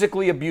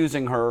physically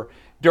abusing her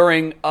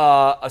during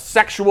a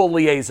sexual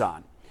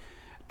liaison.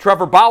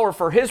 Trevor Bauer,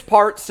 for his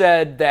part,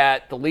 said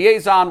that the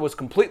liaison was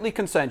completely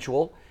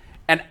consensual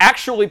and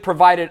actually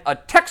provided a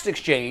text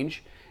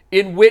exchange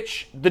in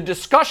which the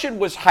discussion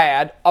was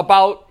had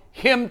about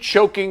him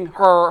choking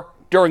her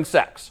during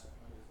sex.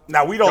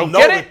 Now we don't Don't know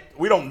get that. it?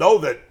 We don't know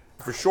that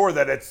for sure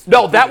that it's.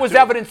 No, that was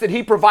evidence that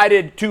he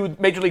provided to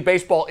Major League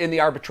Baseball in the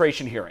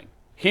arbitration hearing.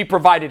 He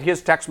provided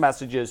his text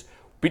messages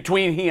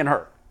between he and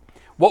her.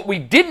 What we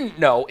didn't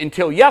know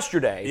until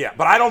yesterday. Yeah,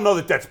 but I don't know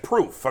that that's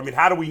proof. I mean,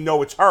 how do we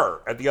know it's her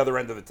at the other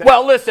end of the text?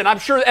 Well, listen, I'm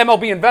sure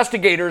MLB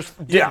investigators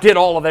did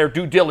all of their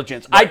due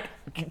diligence. Right.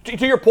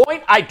 To your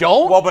point, I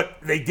don't. well, but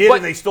they did, But-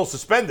 and they still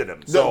suspended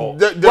him. So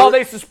Well,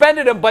 they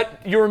suspended him, but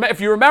if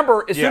you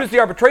remember, as soon Yeah. as the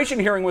arbitration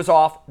hearing was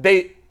off,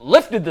 they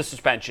lifted the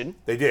suspension.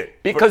 they did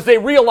Because they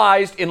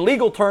realized, in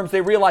legal terms,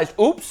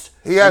 oops,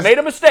 he has we made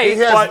a mistake.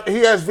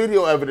 He has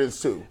video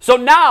evidence too. So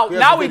now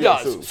has he video,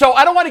 does. too. So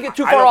I don't want to get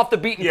too far don't- off the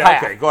beaten yeah,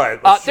 path. okay, go ahead.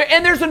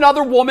 And there's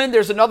another woman.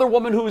 There's another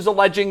woman who's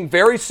alleging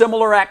very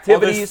similar Well,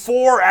 activities. there's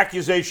 4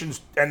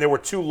 accusations, and there were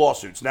 2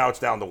 lawsuits. Now it's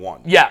down to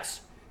 1.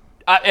 Yes,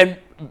 and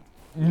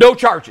no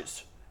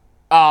charges.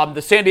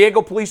 The San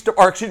Diego police,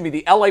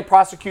 the LA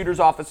prosecutor's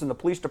office and the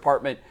police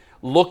department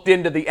looked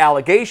into the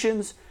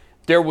allegations.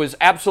 There was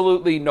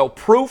absolutely no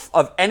proof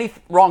of any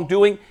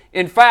wrongdoing.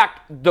 In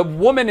fact, the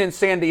woman in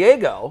San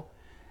Diego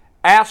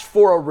asked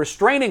for a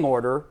restraining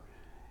order,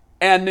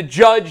 and the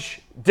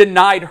judge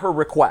denied her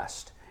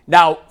request.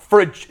 Now,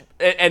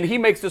 and he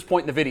makes this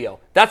point in the video,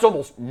 that's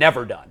almost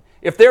never done.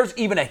 If there's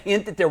even a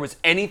hint that there was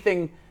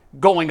anything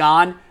going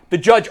on, the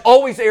judge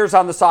always errs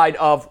on the side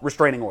of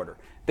restraining order.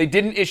 They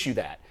didn't issue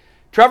that.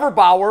 Trevor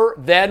Bauer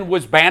then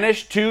was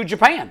banished to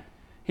Japan.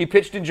 He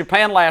pitched in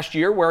Japan last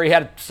year where he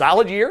had a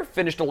solid year,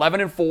 finished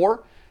 11-4,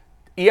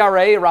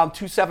 ERA around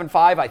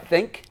 2.75, I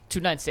think.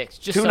 2.96.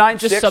 Just 2.96,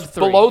 just sub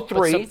 3. below but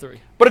 3. sub 3.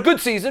 But a good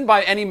season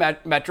by any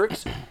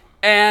metrics.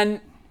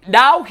 And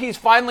now he's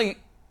finally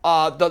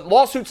the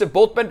lawsuits have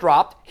both been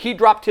dropped. He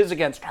dropped his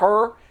against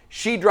her.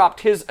 She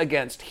dropped his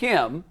against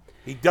him.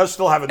 He does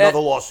still have another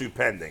lawsuit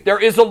pending. There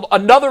is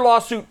another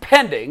lawsuit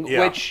pending, Yeah.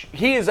 which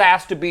he is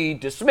asked to be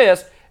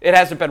dismissed. It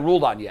hasn't been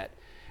ruled on yet.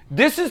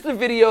 This is the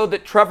video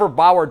that Trevor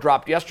Bauer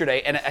dropped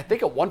yesterday, and I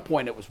think at one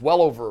point it was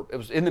it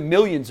was in the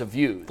millions of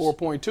views.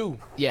 4.2.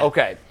 Yeah.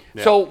 Okay.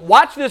 So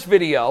watch this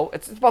video.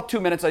 It's about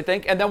 2 minutes, I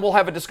think, and then we'll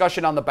have a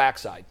discussion on the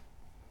backside.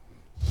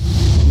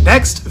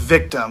 Next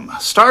victim,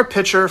 star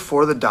pitcher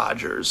for the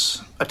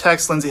Dodgers. A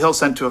text Lindsey Hill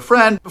sent to a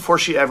friend before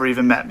she ever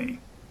even met me.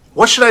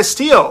 What should I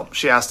steal?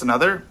 She asked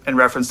another, in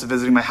reference to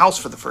visiting my house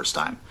for the first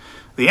time.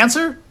 The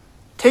answer?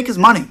 Take his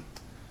money.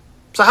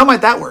 So how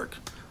might that work?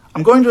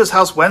 I'm going to his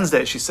house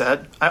Wednesday, she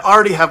said. I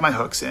already have my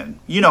hooks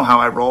in. You know how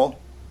I roll.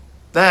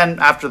 Then,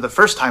 after the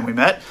first time we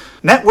met,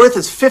 net worth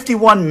is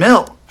 51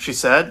 mil, she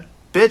said.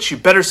 Bitch, you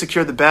better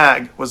secure the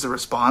bag, was the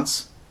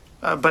response.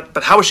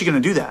 But how is she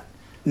going to do that?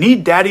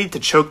 Need daddy to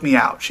choke me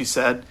out, she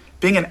said.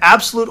 Being an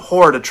absolute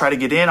whore to try to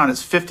get in on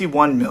his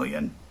 51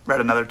 million,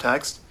 read another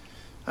text.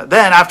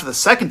 Then, after the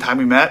second time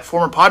we met,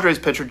 former Padres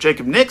pitcher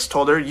Jacob Nix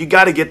told her, you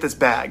got to get this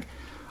bag.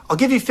 I'll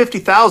give you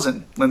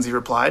 50,000, Lindsay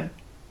replied.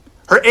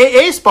 Her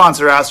AA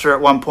sponsor asked her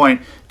at one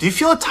point, do you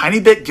feel a tiny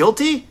bit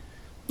guilty?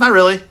 Not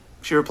really,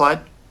 she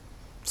replied.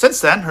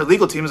 Since then, her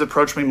legal team has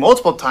approached me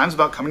multiple times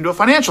about coming to a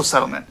financial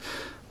settlement.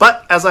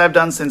 But, as I have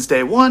done since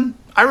day one,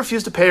 I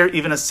refuse to pay her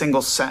even a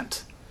single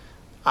cent.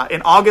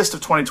 In August of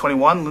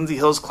 2021, Lindsey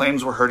Hill's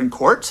claims were heard in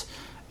court.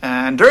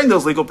 And during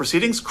those legal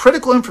proceedings,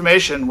 critical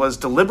information was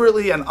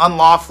deliberately and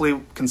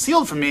unlawfully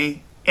concealed from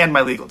me and my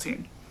legal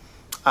team.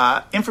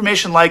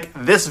 Information like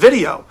this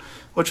video,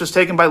 which was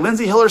taken by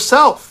Lindsey Hill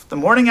herself the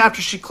morning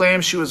after she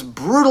claimed she was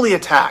brutally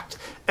attacked,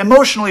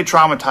 emotionally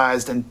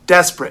traumatized, and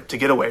desperate to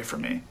get away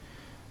from me.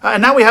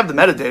 And now we have the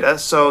metadata,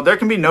 so there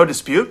can be no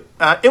dispute.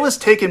 It was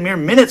taken mere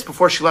minutes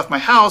before she left my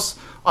house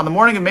on the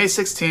morning of May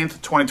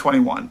 16th,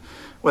 2021,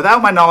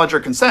 without my knowledge or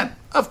consent,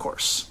 of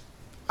course.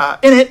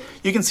 In it,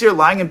 you can see her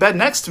lying in bed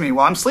next to me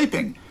while I'm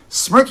sleeping,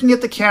 smirking at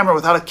the camera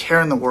without a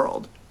care in the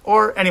world,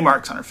 or any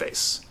marks on her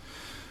face.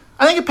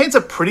 I think it paints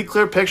a pretty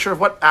clear picture of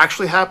what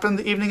actually happened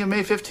the evening of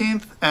May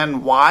 15th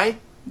and why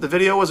the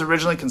video was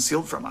originally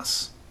concealed from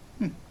us.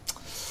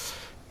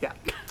 Yeah.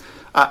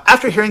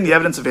 After hearing the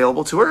evidence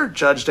available to her,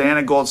 Judge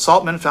Diana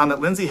Gold-Saltman found that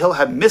Lindsey Hill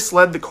had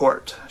misled the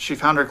court. She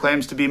found her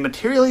claims to be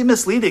materially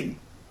misleading.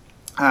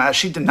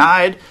 She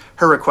denied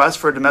her request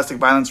for a domestic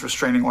violence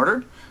restraining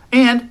order,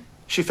 and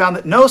she found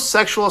that no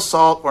sexual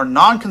assault or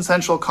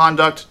non-consensual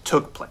conduct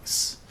took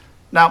place.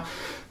 Now,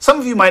 some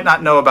of you might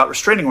not know about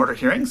restraining order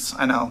hearings.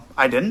 I know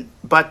I didn't,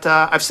 but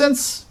I've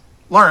since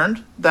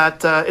learned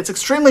that it's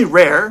extremely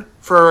rare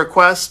for a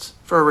request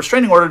for a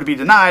restraining order to be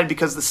denied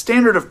because the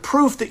standard of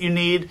proof that you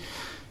need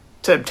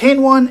to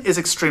obtain one is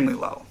extremely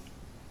low.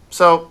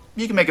 So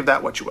you can make of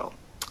that what you will.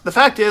 The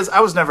fact is, I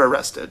was never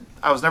arrested.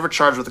 I was never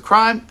charged with a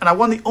crime, and I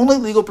won the only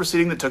legal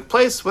proceeding that took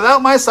place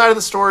without my side of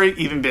the story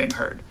even being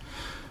heard.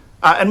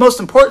 And most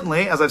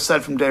importantly, as I've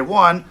said from day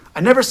one, I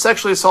never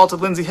sexually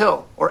assaulted Lindsey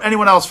Hill, or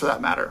anyone else for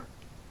that matter.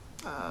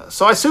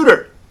 So I sued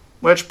her,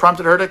 which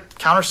prompted her to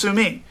countersue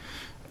me.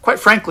 Quite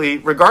frankly,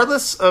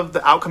 regardless of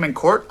the outcome in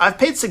court, I've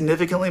paid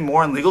significantly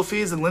more in legal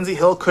fees than Lindsey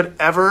Hill could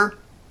ever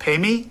pay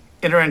me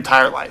in her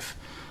entire life.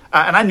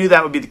 And I knew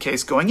that would be the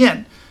case going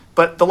in.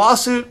 But the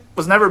lawsuit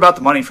was never about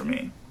the money for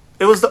me.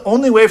 It was the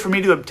only way for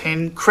me to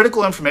obtain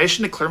critical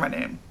information to clear my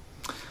name.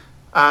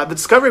 The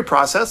discovery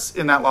process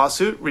in that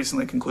lawsuit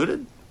recently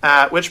concluded,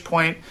 at which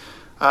point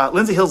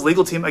Lindsey Hill's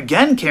legal team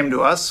again came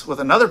to us with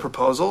another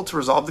proposal to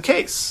resolve the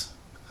case.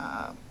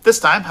 This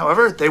time,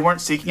 however, they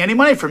weren't seeking any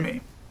money from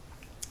me.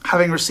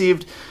 Having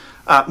received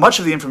much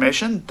of the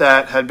information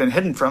that had been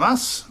hidden from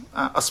us,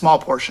 a small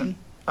portion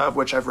of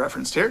which I've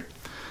referenced here,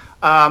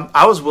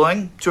 I was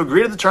willing to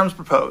agree to the terms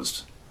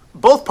proposed.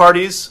 Both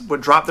parties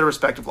would drop their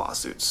respective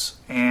lawsuits,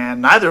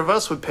 and neither of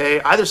us would pay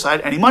either side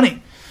any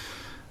money.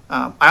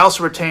 I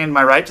also retained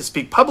my right to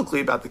speak publicly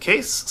about the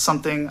case,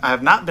 something I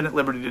have not been at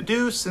liberty to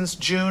do since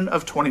June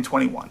of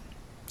 2021.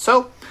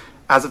 So,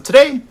 as of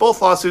today,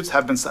 both lawsuits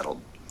have been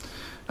settled.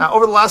 Now,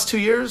 over the last 2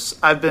 years,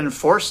 I've been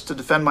forced to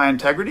defend my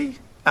integrity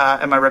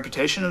and my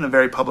reputation in a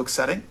very public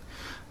setting.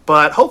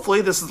 But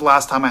hopefully this is the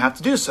last time I have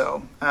to do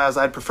so, as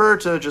I'd prefer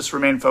to just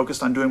remain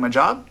focused on doing my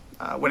job,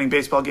 winning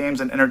baseball games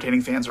and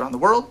entertaining fans around the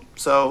world.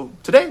 So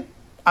today,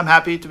 I'm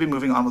happy to be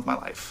moving on with my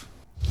life.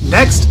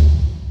 Next.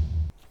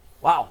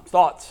 Wow,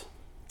 thoughts?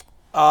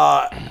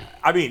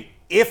 I mean,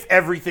 if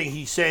everything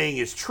he's saying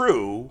is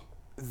true,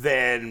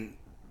 then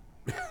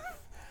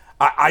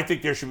I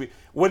think there should be.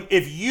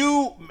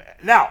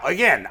 Now,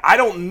 again, I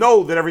don't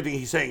know that everything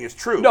he's saying is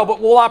true. No,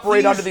 but we'll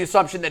operate under the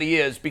assumption that he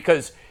is,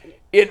 because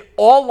in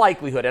all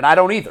likelihood, and I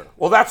don't either.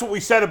 Well, that's what we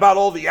said about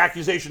all the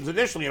accusations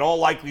initially. In all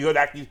likelihood,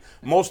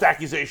 most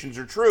accusations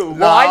are true.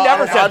 Well, I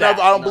never said that.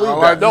 I don't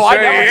believe that. No, I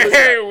never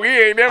said that. We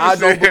ain't never I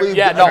said don't believe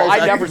Yeah, that. no,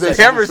 most I never said accusations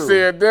that. Never are true.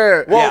 said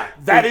that. Well,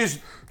 that is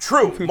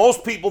True.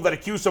 Most people that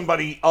accuse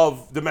somebody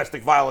of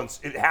domestic violence,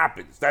 it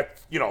happens. There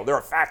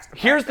are facts.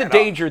 Here's the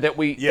danger that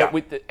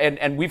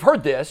and we've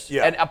heard this,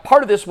 Yeah. and a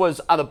part of this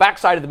was on the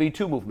backside of the Me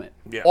Too movement.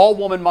 Yeah. All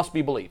women must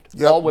be believed.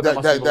 Yep, All women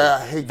must be believed.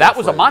 I hate that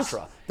was a phrase.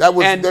 mantra.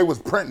 They was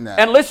printing that.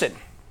 And listen,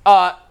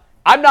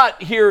 I'm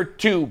not here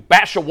to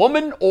bash a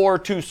woman or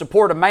to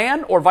support a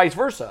man or vice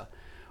versa.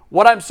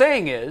 What I'm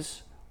saying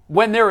is,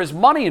 when there is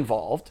money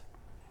involved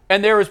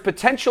and there is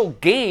potential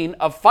gain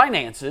of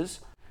finances,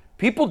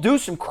 people do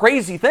some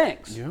crazy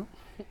things. Yeah.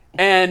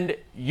 And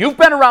you've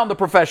been around the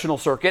professional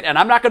circuit, and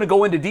I'm not going to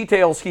go into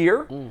details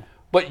here,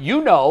 but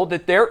you know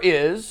that there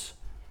is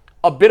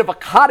a bit of a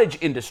cottage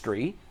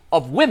industry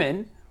of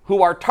women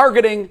who are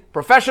targeting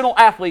professional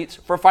athletes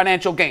for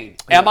financial gain.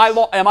 Yes.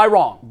 Am I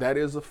wrong? That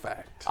is a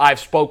fact. I've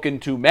spoken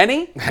to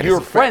many.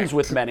 You're friends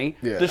with many.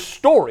 Yeah. The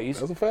stories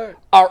That's a fact.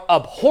 are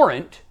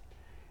abhorrent,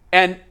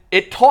 and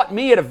it taught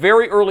me at a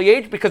very early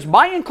age, because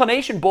my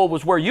inclination, Bull,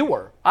 was where you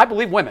were. I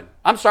believe women.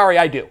 I'm sorry,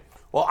 I do.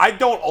 Well, I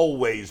don't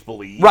always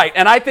believe. Right,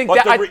 and I think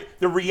but that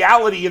the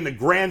reality in the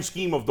grand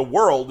scheme of the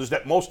world is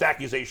that most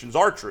accusations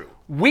are true.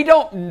 We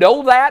don't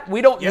know that.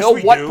 We don't know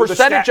we what do.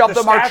 percentage of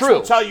them are stats true.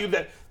 Will tell you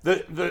that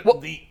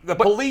the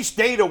police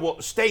data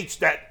states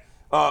that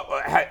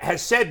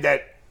has said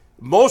that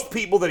most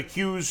people that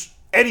accuse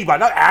anybody,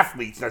 not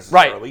athletes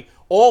necessarily,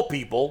 all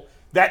people,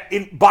 that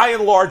by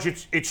and large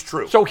it's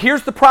true. So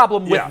here's the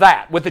problem with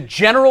that, with the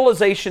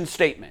generalization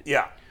statement.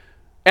 Yeah.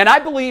 And I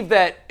believe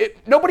that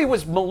nobody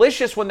was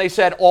malicious when they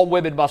said all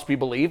women must be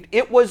believed.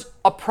 It was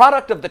a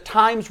product of the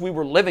times we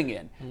were living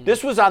in.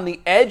 This was on the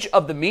edge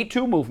of the Me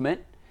Too movement,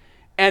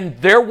 and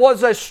there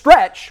was a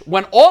stretch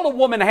when all a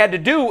woman had to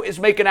do is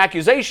make an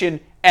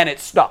accusation, and it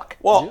stuck.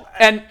 Well,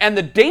 and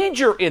the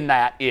danger in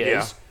that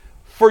is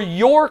for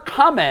your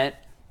comment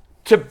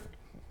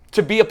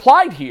to be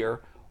applied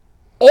here,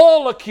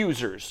 all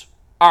accusers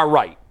are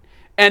right,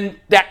 and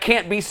that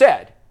can't be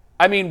said.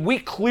 I mean, we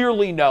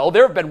clearly know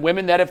there have been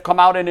women that have come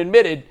out and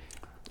admitted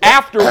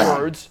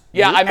afterwards,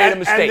 I made a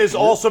mistake. And there's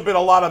also been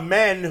a lot of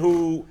men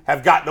who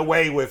have gotten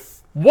away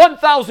with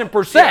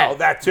 1,000%.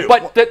 That too.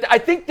 But I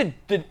think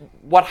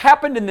what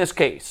happened in this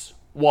case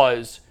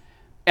was,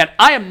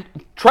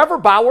 Trevor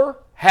Bauer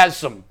has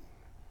some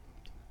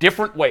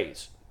different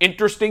ways.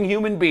 Interesting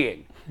human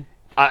being.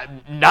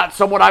 Not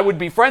someone I would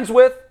be friends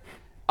with.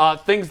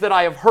 Things that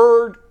I have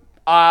heard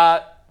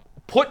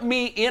put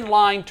me in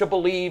line to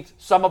believe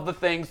some of the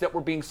things that were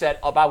being said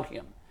about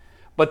him.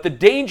 But the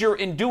danger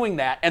in doing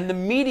that, and the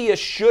media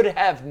should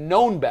have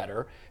known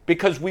better,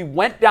 because we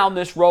went down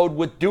this road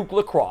with Duke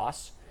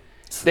Lacrosse.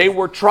 They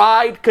were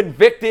tried,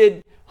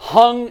 convicted,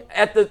 hung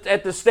at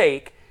the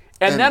stake,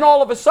 and then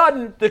all of a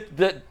sudden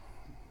the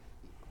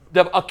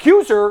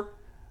accuser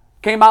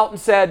came out and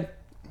said,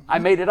 I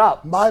made it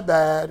up. My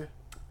bad.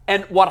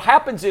 And what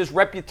happens is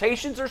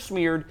reputations are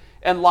smeared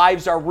and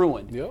lives are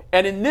ruined. Yep.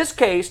 And in this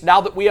case, now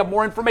that we have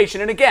more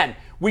information, and again,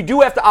 we do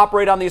have to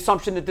operate on the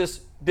assumption that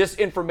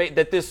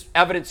this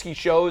evidence he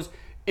shows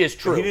is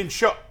true. He didn't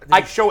show.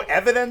 Did he show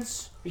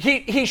evidence?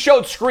 He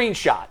showed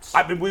screenshots.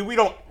 I mean, we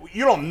don't.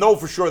 You don't know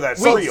for sure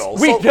that's real.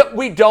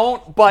 We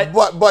don't.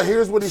 But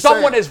here's what he's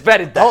someone saying. has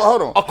vetted that.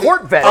 Hold on. A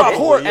court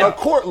vetted it. A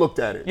court looked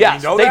at it.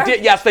 Yes, you know they that?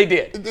 did. Yes, they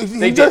did.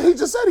 He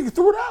just said he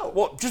threw it out.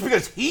 Well, just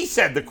because he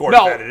said the court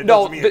vetted it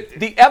doesn't mean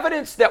the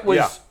evidence that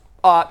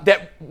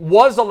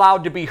was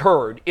allowed to be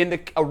heard in the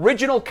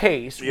original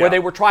case where they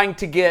were trying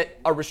to get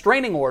a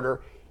restraining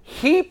order,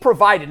 he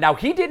provided. Now,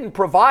 he didn't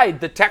provide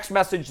the text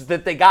message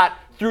that they got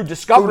through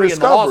discovery in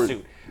the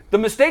lawsuit. The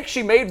mistake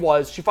she made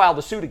was she filed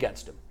a suit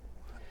against him.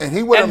 And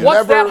he would have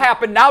once that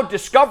happened, now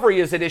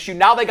discovery is at issue.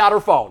 Now they got her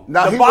phone.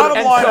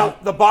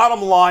 The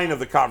bottom line of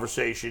the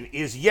conversation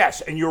is yes,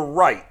 and you're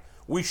right.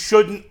 We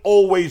shouldn't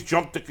always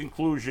jump to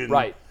conclusion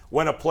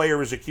when a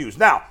player is accused.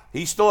 Now,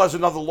 he still has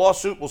another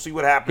lawsuit. We'll see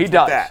what happens with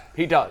that.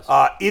 He does.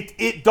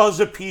 It does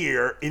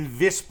appear in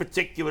this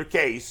particular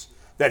case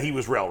that he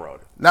was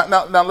railroaded.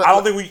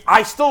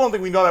 I still don't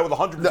think we know that with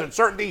 100%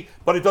 certainty,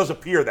 but it does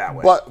appear that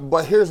way.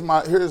 But here's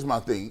my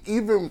thing.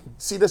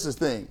 This is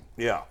the thing.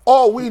 Yeah.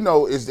 All we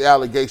know is the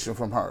allegation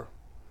from her.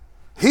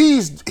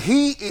 He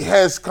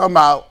has come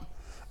out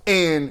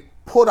and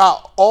put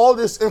out all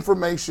this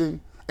information,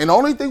 and the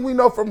only thing we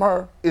know from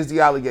her is the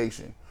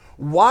allegation.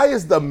 Why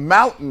is the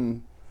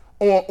mountain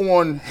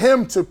on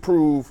him to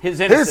prove his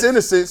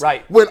innocence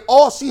when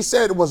all she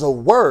said was a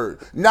word?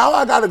 Now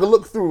I got to go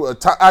look through he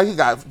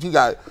got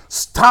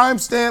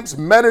timestamps,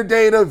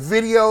 metadata,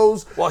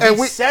 videos. Well, and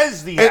he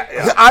says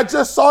I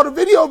just saw the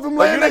video of him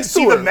laying next to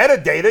her. You didn't see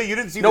the metadata. You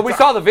didn't see. No, we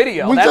saw the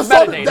video. That's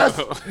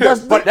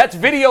metadata. But that's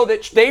video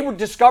that they were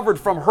discovered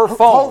from her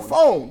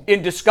phone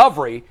in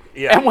discovery.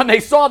 Yeah. And when they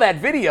saw that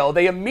video,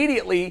 they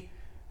immediately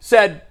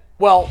said,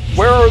 Well,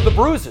 where are the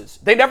bruises?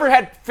 They never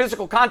had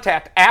physical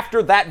contact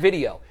after that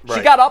video. She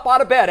Right. got up out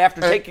of bed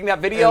after taking that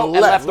video and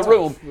left the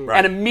room Right.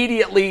 and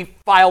immediately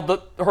filed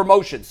her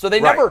motions. So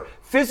they Right. never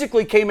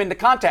physically came into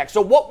contact.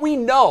 So what we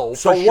know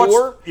So for what's-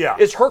 sure yeah.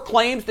 is her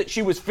claims that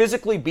she was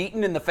physically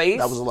beaten in the face.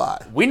 That was a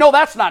lie. We know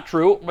that's not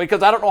true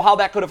because I don't know how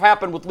that could have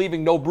happened with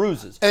leaving no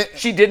bruises.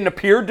 She didn't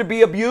appear to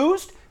be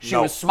abused. She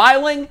No. was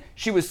smiling.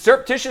 She was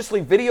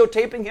surreptitiously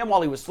videotaping him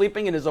while he was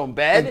sleeping in his own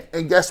bed.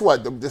 And guess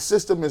what? The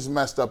system is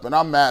messed up, and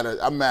I'm mad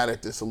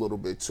at this a little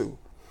bit too.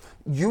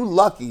 You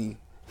lucky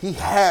he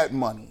had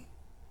money.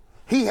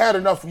 He had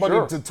enough money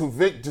Sure. to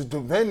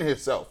defend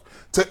himself,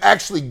 to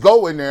actually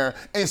go in there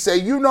and say,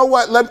 you know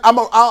what?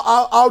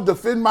 I'll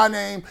defend my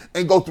name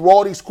and go through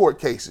all these court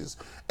cases.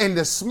 And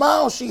the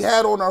smile she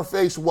had on her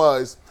face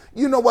was,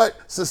 you know what?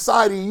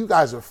 Society, you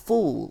guys are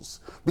fools.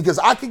 Because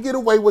I could get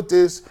away with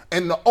this,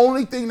 and the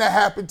only thing that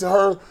happened to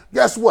her,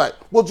 guess what?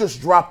 We'll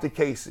just drop the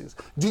cases.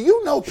 Do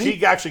you know people?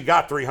 She actually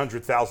got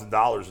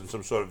 $300,000 in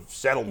some sort of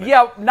settlement.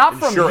 Yeah, not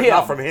from Sure, him.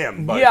 Not from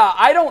him. But yeah,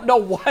 I don't know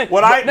what.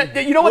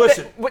 You know what?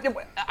 Listen.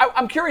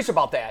 I'm curious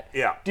about that.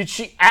 Yeah. Did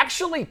she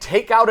actually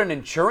take out an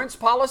insurance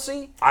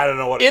policy? I don't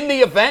know what. In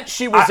the event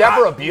she was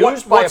ever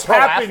abused by a what's pro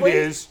happened athlete?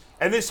 is,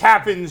 and this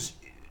happens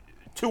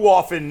too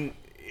often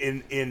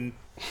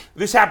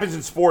this happens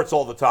in sports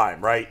all the time,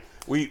 right?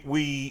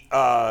 We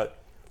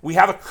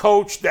have a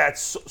coach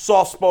that's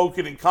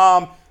soft-spoken and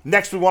calm.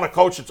 Next, we want a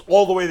coach that's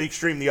all the way to the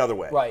extreme the other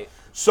way. Right.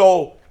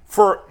 So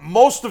for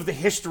most of the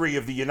history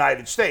of the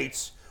United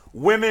States,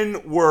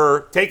 women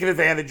were taken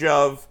advantage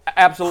of,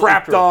 Absolutely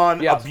crapped true.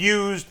 on, Yes.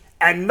 abused,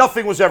 and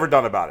nothing was ever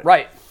done about it.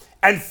 Right.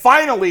 And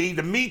finally,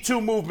 the Me Too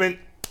movement,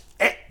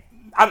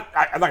 I'm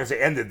not going to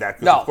say ended that,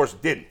 because No. of course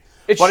it didn't.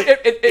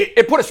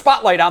 It put a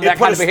spotlight on that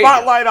kind of behavior. It put a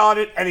spotlight on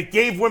it, and it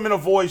gave women a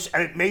voice,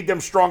 and it made them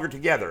stronger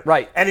together.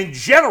 Right. And in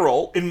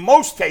general, in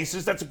most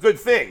cases, that's a good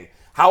thing.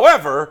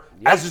 However,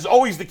 as is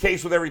always the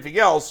case with everything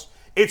else,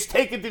 it's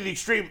taken to the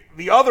extreme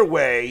the other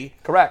way.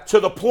 Correct. To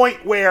the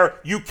point where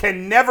you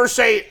can never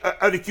say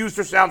an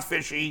accuser sounds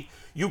fishy.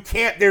 You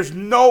can't. There's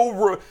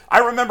no. I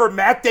remember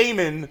Matt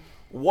Damon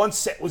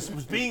once was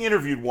being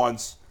interviewed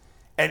once.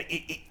 And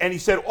he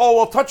said, oh,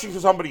 well, touching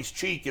somebody's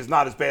cheek is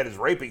not as bad as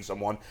raping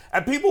someone.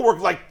 And people were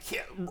like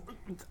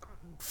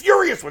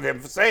furious with him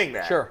for saying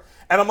that. Sure.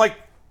 And I'm like,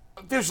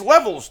 there's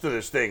levels to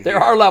this thing. There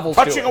are levels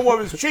to Touching it. a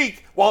woman's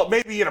cheek, while it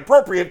may be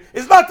inappropriate,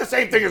 is not the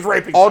same thing as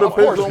raping All someone.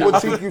 depends on what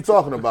cheek you're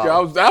talking about.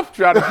 I'm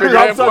trying to figure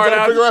that part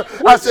out.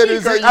 I said,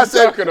 is this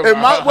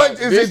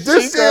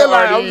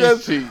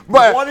here?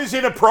 But One is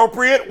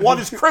inappropriate, one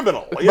is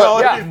criminal.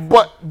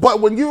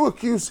 but when you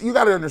accuse, you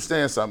got to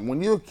understand something.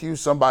 When you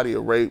accuse somebody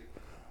of rape,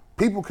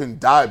 people can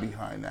die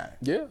behind that.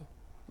 Yeah.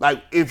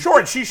 Like if Sure,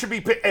 and she should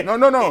be.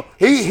 No.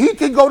 He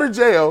could go to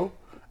jail,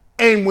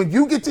 and when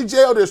you get to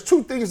jail, there's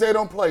two things they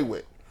don't play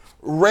with: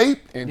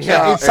 rape and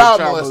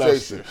child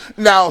molestation.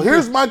 Now,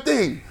 here's my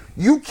thing: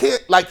 you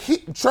can't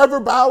Trevor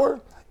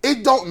Bauer.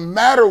 It don't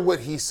matter what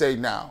he say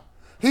now.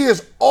 He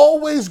is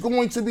always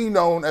going to be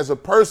known as a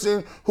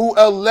person who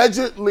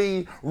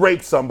allegedly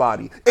raped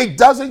somebody. It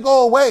doesn't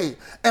go away,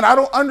 and I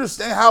don't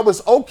understand how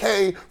it's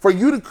okay for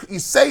you to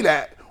say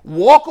that,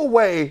 walk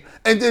away,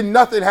 and then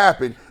nothing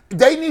happened.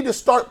 They need to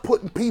start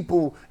putting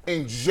people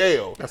in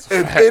jail. If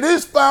it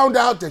is found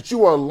out that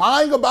you are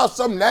lying about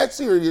something that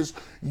serious,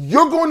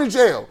 you're going to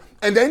jail.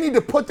 And they need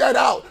to put that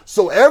out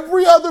so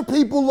every other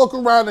people look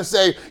around and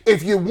say,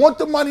 if you want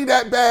the money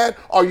that bad,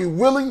 are you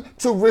willing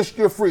to risk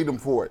your freedom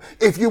for it?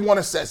 If you want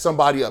to set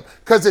somebody up,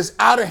 because it's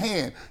out of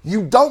hand.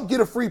 You don't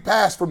get a free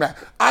pass from that.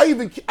 I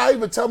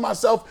even tell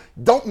myself,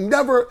 don't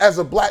never, as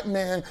a black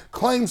man,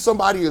 claim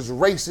somebody is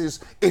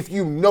racist if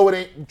you know it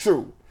ain't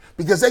true.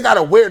 Because they got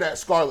to wear that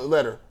scarlet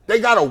letter. They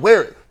got to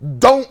wear it.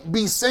 Don't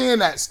be saying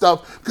that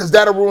stuff because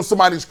that'll ruin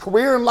somebody's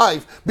career in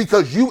life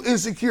because you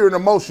insecure and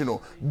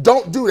emotional.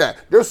 Don't do that.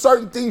 There's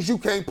certain things you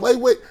can't play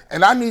with,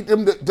 and I need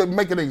them to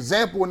make an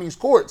example in these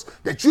courts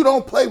that you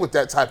don't play with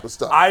that type of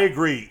stuff. I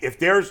agree.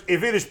 If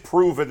it is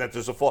proven that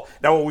there's a fault.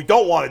 Now, what we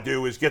don't want to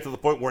do is get to the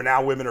point where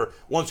now women are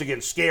once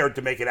again scared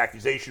to make an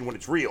accusation when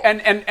it's real.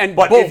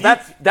 But Bull,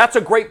 that's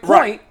a great point.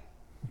 Right.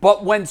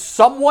 But when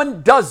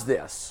someone does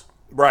this,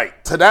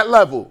 right, to that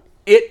level,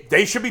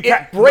 they should be.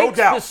 It no breaks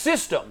doubt. the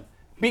system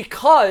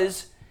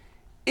because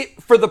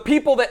for the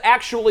people that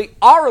actually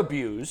are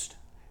abused,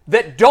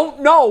 that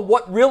don't know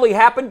what really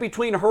happened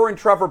between her and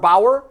Trevor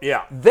Bauer,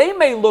 they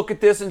may look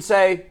at this and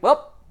say,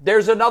 well,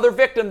 there's another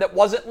victim that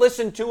wasn't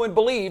listened to and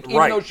believed,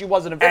 even though she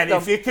wasn't a victim.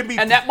 And if it can be,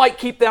 that might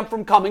keep them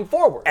from coming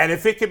forward. And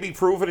if it can be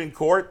proven in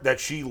court that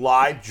she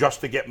lied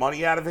just to get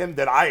money out of him,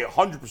 then I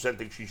 100%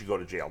 think she should go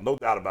to jail. No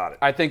doubt about it.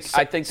 I think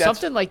that's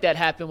something like that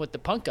happened with the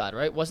punk god,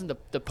 right? Wasn't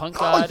the punk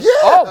god?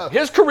 Oh,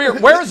 his career.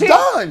 Where is he?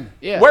 Done.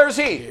 Yeah. Where is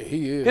he? Yeah,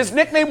 he is. His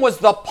nickname was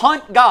the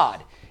Punt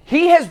God.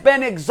 He has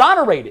been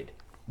exonerated.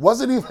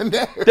 Wasn't even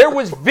there. There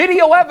was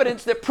video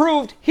evidence that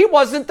proved he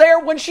wasn't there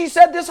when she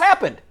said this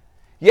happened.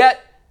 Yet,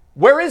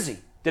 where is he?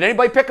 Did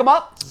anybody pick him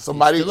up?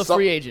 Somebody, Still a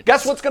free agent.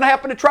 Guess what's going to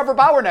happen to Trevor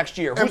Bauer next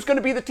year? Who's going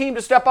to be the team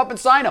to step up and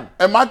sign him?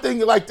 And my thing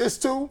like this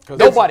too.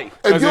 Nobody.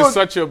 Because it's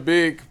such a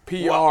big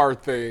PR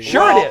thing.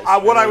 Sure it is.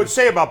 What I would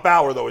say about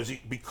Bauer, though, is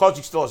because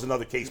he still has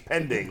another case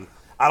pending,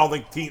 I don't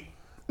think team.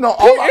 No,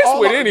 It's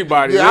with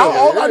anybody. Yeah, really.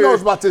 all I know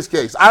is about this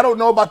case. I don't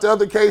know about the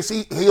other case.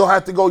 He'll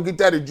have to go get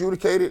that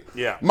adjudicated.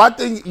 Yeah. My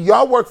thing,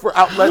 y'all work for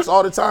outlets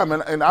all the time,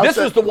 and This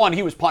was the one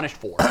he was punished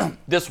for.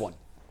 This one.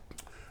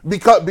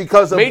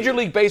 because of Major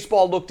League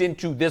Baseball looked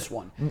into this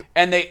one,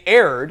 and they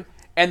erred,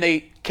 and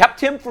they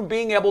kept him from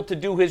being able to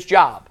do his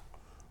job.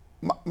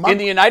 In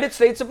the United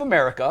States of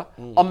America,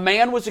 a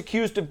man was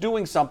accused of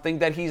doing something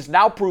that he's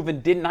now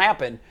proven didn't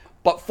happen,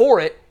 but for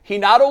it, he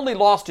not only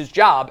lost his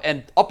job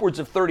and upwards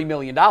of $30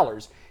 million,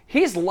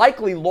 he's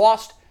likely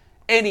lost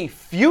any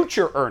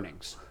future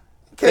earnings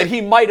that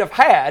he might have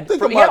had. He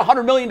had a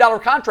 $100 million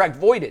contract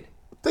voided.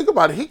 Think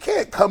about it. He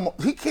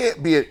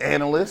can't be an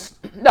analyst.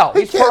 No,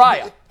 he's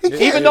pariah. Can't.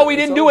 Even though he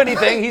didn't do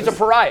anything, he's a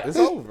pariah. It's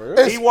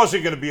over. He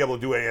wasn't going to be able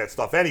to do any of that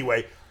stuff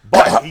anyway,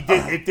 but he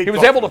did. It did. He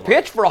was able to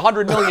pitch for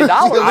 $100 million.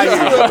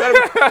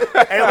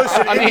 Hey,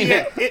 listen.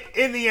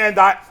 In the end,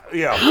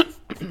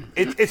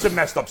 it's a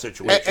messed up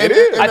situation.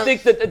 I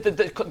think that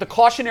the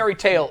cautionary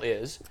tale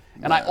is,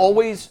 and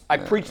I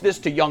preach this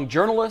to young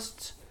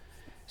journalists,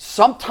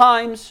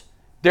 sometimes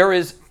there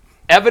is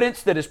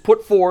evidence that is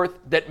put forth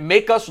that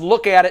make us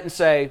look at it and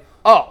say,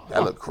 oh,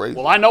 that looked crazy.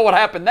 Well, I know what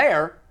happened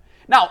there.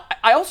 Now,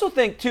 I also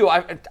think, too,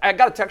 I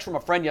got a text from a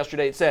friend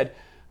yesterday that said,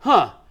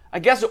 I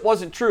guess it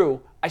wasn't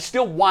true. I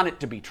still want it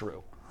to be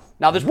true.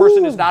 Now, this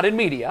person is not in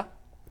media,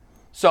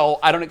 so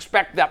I don't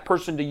expect that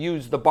person to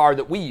use the bar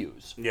that we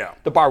use. Yeah.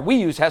 The bar we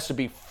use has to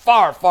be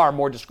far, far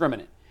more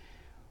discriminate.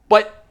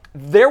 But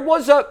there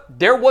was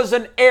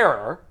an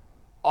error,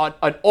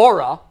 an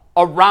aura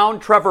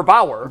around Trevor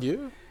Bauer. Yeah.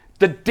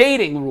 The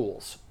dating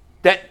rules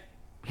that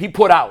he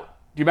put out.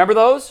 Do you remember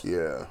those?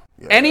 Yeah.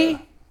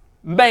 Any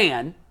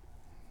man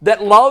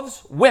that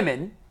loves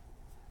women,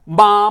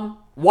 mom,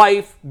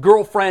 wife,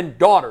 girlfriend,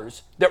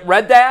 daughters, that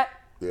read that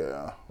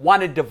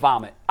wanted to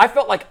vomit. I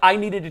felt like I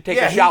needed to take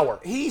a shower.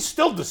 He's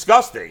still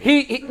disgusting.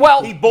 He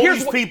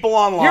bullies people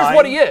online. Here's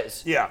what he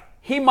is. Yeah.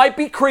 He might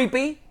be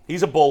creepy.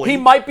 He's a bully. He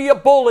might be a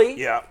bully.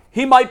 Yeah.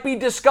 He might be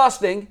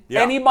disgusting.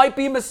 Yeah. And he might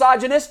be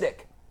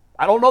misogynistic.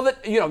 I don't know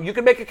that, you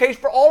can make a case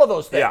for all of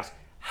those things. Yeah.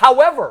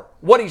 However,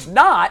 what he's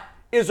not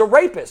is a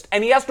rapist.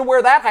 And he has to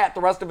wear that hat the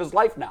rest of his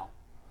life now.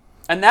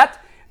 And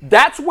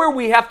that's where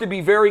we have to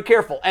be very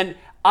careful. And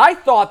I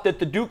thought that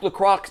the Duke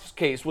lacrosse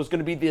case was going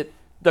to be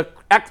the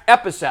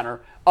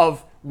epicenter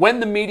of when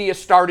the media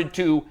started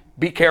to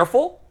be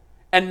careful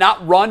and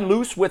not run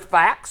loose with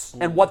facts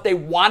and what they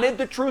wanted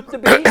the truth to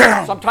be.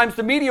 Sometimes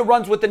the media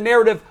runs with the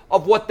narrative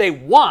of what they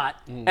want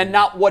and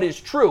not what is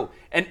true.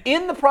 And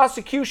in the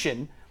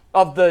prosecution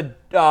of the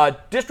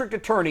district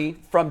attorney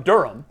from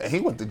Durham, And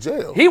he went to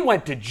jail. he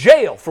went to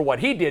jail for what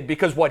he did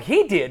because what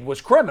he did was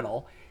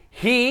criminal.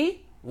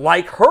 He,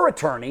 like her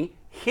attorney,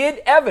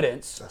 hid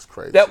evidence That's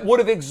crazy. that would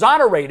have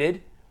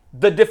exonerated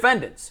the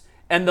defendants.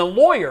 And the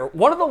lawyer,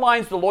 one of the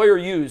lines the lawyer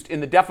used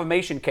in the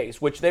defamation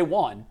case, which they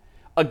won,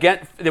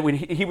 again, when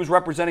he was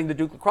representing the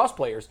Duke lacrosse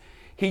players,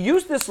 he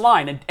used this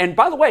line. And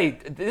by the way,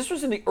 this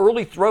was in the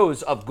early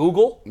throes of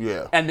Google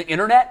and the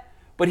internet.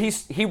 But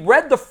he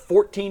read the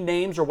 14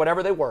 names or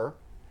whatever they were.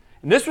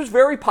 And this was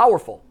very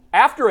powerful.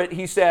 After it,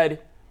 he said,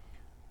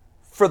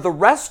 for the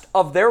rest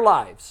of their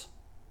lives,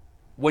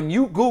 when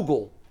you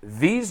Google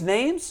these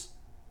names,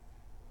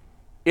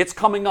 it's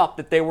coming up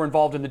that they were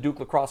involved in the Duke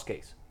lacrosse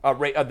case,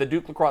 the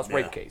Duke lacrosse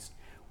rape case,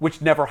 which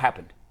never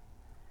happened.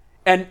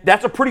 And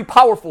that's a pretty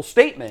powerful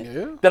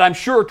statement that I'm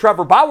sure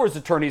Trevor Bauer's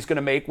attorney is going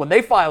to make when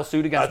they file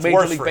suit against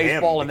Major League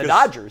Baseball and the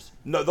Dodgers.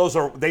 No,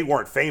 they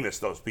weren't famous,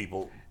 those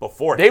people,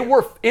 before. They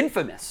were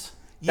infamous.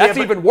 That's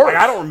even worse.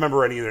 I don't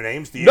remember any of their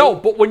names. Do you? No,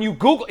 but when you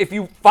Google, if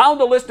you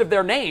found a list of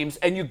their names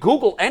and you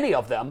Google any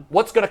of them,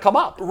 what's going to come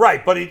up?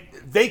 Right, but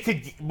they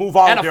could move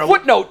on. And with a their,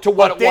 footnote to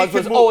what it was,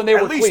 and they were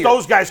at least clear.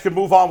 those guys could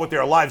move on with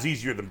their lives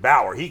easier than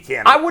Bauer. He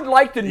can't. I would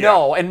like to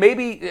know, and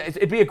maybe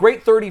it'd be a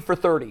great 30 for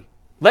 30.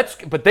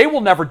 But they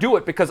will never do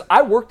it because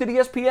I worked at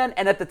ESPN,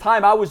 and at the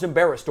time I was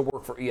embarrassed to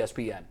work for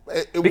ESPN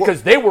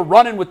because they were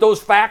running with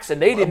those facts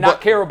and they did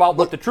not care about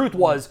what the truth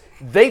was.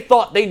 They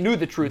thought they knew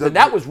the truth, and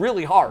that was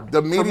really hard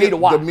for me to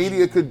watch. The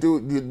media could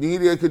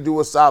do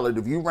a solid.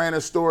 If you ran a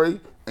story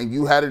and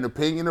you had an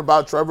opinion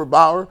about Trevor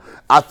Bauer,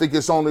 I think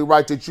it's only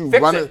right that you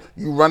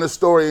run a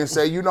story and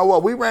say, you know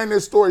what, we ran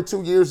this story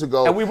 2 years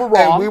ago and we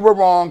were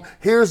wrong.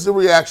 Here's the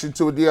reaction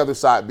to the other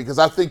side, because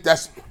I think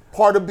that's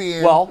part of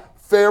being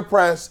fair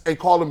press and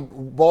call them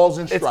balls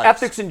and strikes. It's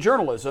ethics in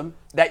journalism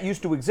that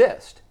used to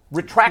exist.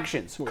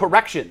 Retractions,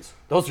 corrections.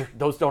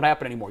 Those don't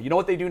happen anymore. You know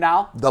what they do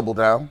now? Double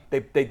down.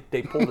 They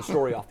pull the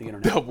story off the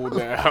internet. Double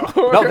down.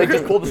 No, they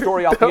just pull the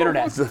story off the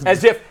internet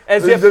as if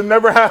it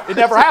never happened. It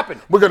never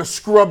happened. We're gonna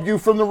scrub you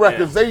from the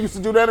records. They used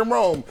to do that in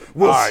Rome.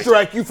 We'll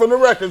strike you from the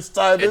records,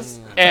 Titus.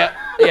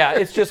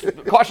 It's just a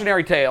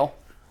cautionary tale.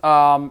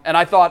 And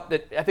I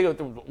think it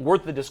was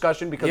worth the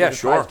discussion because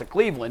it ties to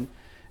Cleveland.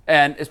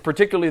 and it's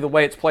particularly the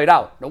way it's played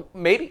out.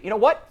 Maybe, you know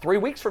what? 3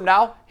 weeks from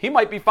now, he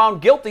might be found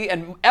guilty,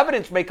 and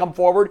evidence may come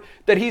forward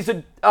that he's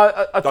a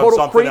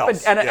total creep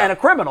and a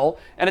criminal.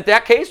 And in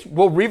that case,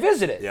 we'll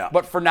revisit it. Yeah.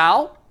 But for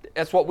now,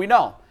 that's what we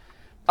know.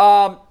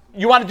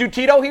 You want to do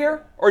Tito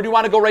here, or do you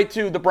want to go right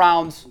to the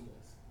Browns?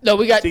 No,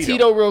 we got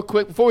Tito real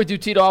quick. Before we do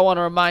Tito, I want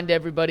to remind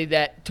everybody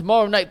that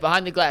tomorrow night,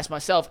 Behind the Glass,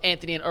 myself,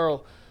 Anthony, and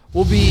Earl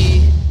will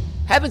be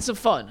having some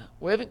fun.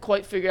 We haven't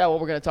quite figured out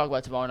what we're going to talk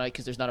about tomorrow night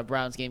because there's not a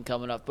Browns game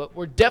coming up, but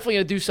we're definitely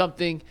going to do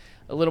something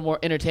a little more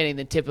entertaining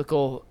than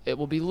typical. It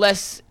will be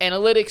less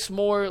analytics,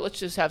 more let's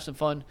just have some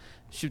fun,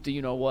 shoot the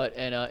you-know-what,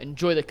 and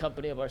enjoy the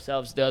company of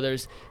ourselves, the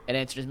others, and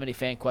answer as many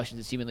fan questions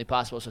as humanly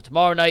possible. So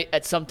tomorrow night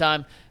at some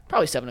time,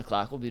 probably 7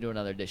 o'clock, we'll be doing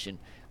another edition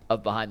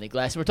of Behind the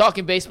Glass. We're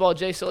talking baseball,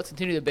 Jay, so let's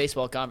continue the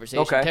baseball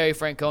conversation. Okay. Terry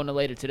Francona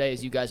later today,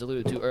 as you guys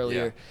alluded to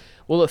earlier,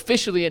 will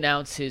officially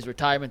announce his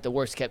retirement. The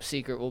worst-kept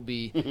secret will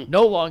be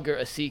no longer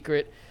a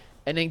secret.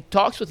 And in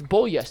talks with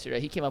Bull yesterday,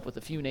 he came up with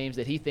a few names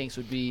that he thinks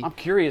would be I'm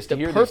curious to the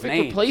hear these perfect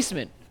names.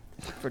 replacement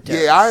for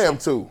Terry. Yeah, I am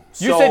too.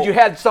 You said you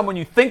had someone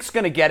you think's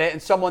going to get it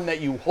and someone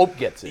that you hope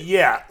gets it.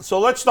 Yeah, so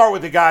let's start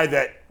with the guy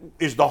that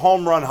is the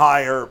home run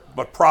hire,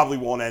 but probably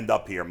won't end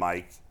up here,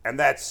 Mike. And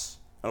that's,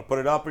 I'll put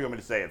it up, or you want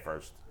me to say it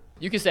first?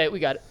 You can say it. We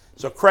got it.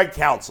 So Craig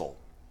Counsell,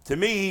 to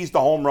me, he's the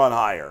home run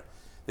hire.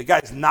 The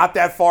guy's not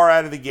that far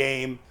out of the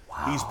game.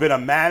 Wow. He's been a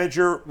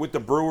manager with the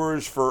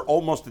Brewers for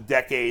almost a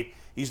decade.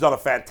 He's done a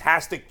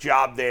fantastic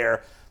job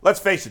there. Let's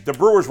face it, the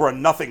Brewers were a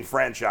nothing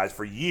franchise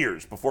for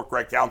years before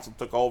Craig Counsell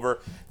took over.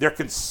 They're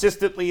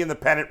consistently in the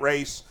pennant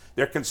race.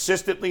 They're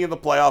consistently in the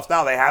playoffs.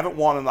 Now, they haven't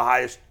won in the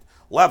highest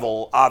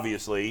level,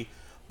 obviously,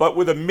 but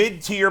with a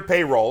mid-tier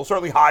payroll,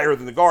 certainly higher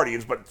than the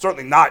Guardians, but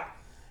certainly not.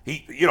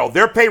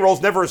 Their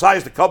payroll's never as high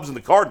as the Cubs and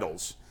the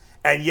Cardinals,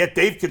 and yet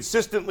they've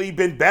consistently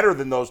been better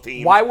than those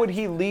teams. Why would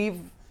he leave?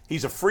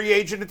 He's a free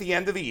agent at the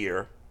end of the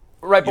year.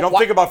 Right, you don't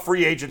think about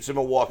free agents in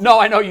Milwaukee. No,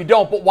 I know you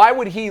don't, but why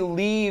would he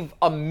leave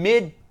a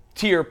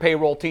mid-tier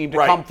payroll team to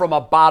come from a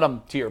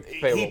bottom-tier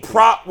payroll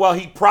team?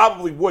 He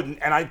probably wouldn't,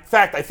 and in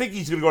fact, I think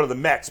he's going to go to the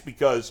Mets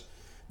because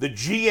the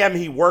GM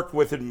he worked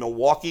with in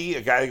Milwaukee,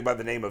 a guy by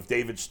the name of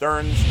David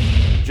Stearns,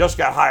 just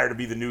got hired to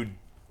be the new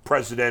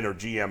president or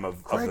GM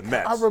of the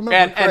Mets. I remember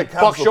and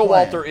Buck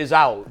Showalter is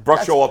out.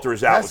 Buck Showalter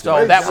is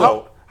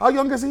out. How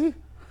young is he?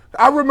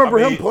 I remember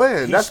him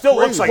playing. He That's still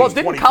crazy. looks like Well, he's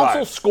didn't 25.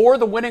 Counsell score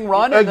the winning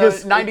run in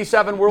the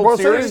 97 World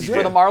Series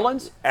for the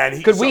Marlins?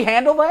 And Could we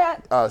handle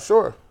that?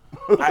 Sure.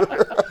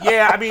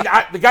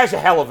 The guy's a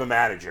hell of a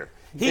manager.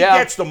 He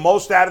gets the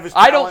most out of his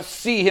talent. I don't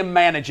see him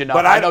manage enough.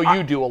 But I know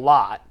you do a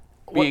lot.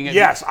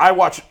 I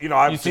watch.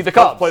 I see the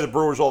Cubs play the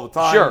Brewers all the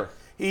time. Sure,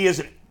 he is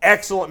an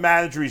excellent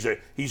manager.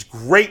 He's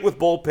great with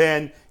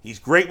bullpen. He's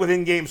great with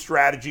in-game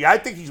strategy. I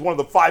think he's one of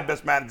the 5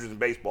 best managers in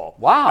baseball.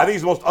 Wow. I think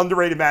he's the most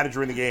underrated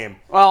manager in the game.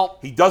 Well,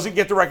 he doesn't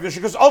get the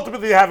recognition because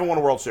ultimately they haven't won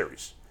a World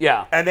Series.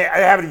 Yeah. And they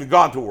haven't even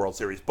gone to a World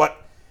Series.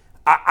 But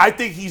I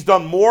think he's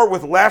done more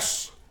with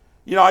less.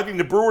 I think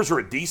the Brewers are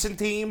a decent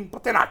team,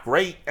 but they're not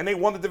great, and they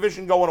won the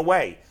division going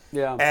away.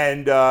 Yeah.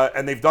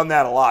 And they've done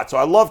that a lot. So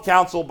I love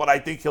Counsell, but I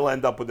think he'll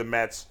end up with the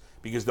Mets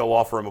because they'll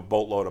offer him a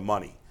boatload of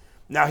money.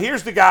 Now,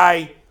 here's the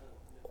guy.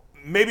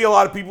 Maybe a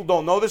lot of people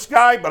don't know this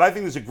guy, but I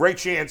think there's a great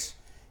chance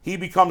he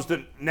becomes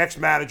the next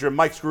manager.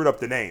 Mike screwed up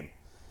the name.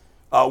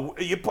 Don't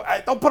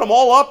put them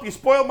all up. You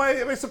spoiled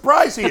my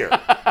surprise here.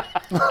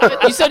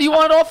 You said you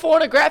wanted all 4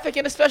 in a graphic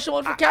and a special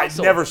one for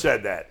Counsell. I never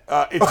said that.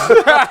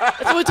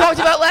 That's what we talked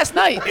about last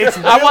night.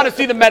 I want to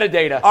see the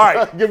metadata. All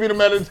right. Give me the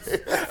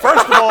metadata.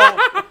 First of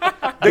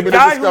all, the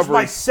guy who's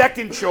my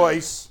second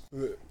choice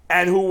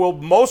and who will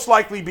most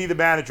likely be the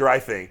manager, I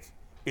think,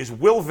 is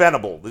Will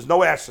Venable. There's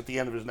no S at the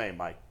end of his name,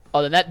 Mike.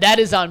 Oh, then that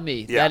is on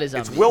me. Yeah, that is on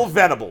me. It's Will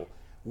Venable.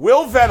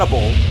 Will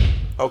Venable,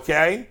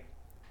 okay?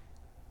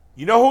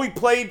 You know who he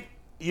played?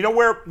 You know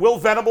where Will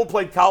Venable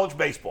played college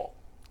baseball?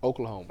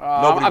 Oklahoma.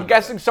 I'm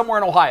guessing somewhere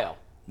in Ohio.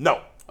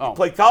 No. He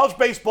played college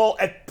baseball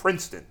at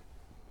Princeton.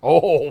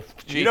 Oh,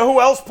 gee. You know who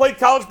else played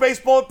college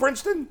baseball at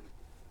Princeton?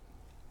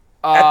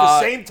 At the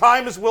same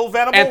time as Will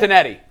Venable?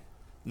 Antonetti.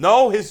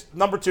 No, his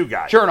number 2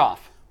 guy. Chernoff.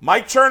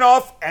 Mike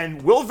Chernoff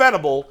and Will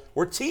Venable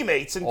were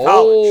teammates in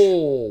college.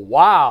 Oh,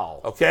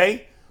 wow.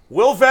 Okay?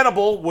 Will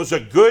Venable was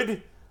a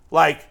good,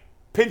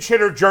 pinch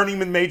hitter,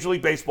 journeyman Major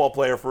League Baseball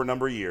player for a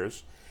number of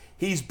years.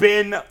 He's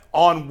been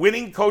on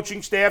winning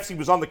coaching staffs. He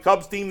was on the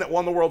Cubs team that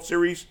won the World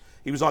Series.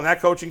 He was on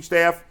that coaching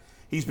staff.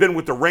 He's been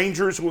with the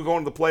Rangers, who are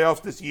going to the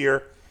playoffs this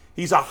year.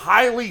 He's a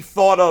highly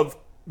thought of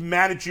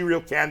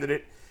managerial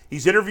candidate.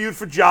 He's interviewed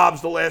for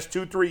jobs the last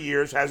 2-3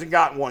 years, hasn't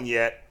gotten one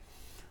yet.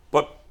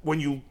 But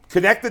when you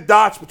connect the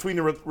dots between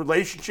the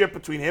relationship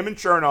between him and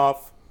Chernoff,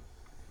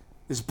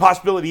 there's a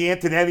possibility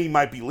Antonetti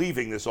might be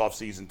leaving this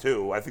offseason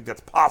too. I think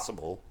that's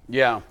possible.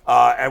 Yeah.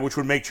 And which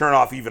would make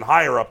Chernoff even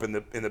higher up in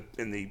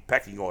the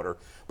pecking order.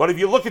 But if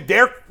you look at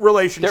their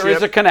relationship, there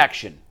is a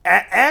connection,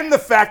 and the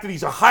fact that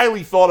he's a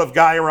highly thought of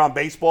guy around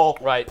baseball,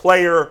 right?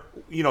 Player,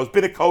 has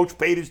been a coach,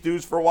 paid his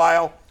dues for a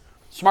while.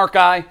 Smart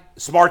guy.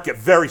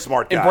 Very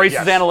smart guy.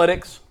 Embraces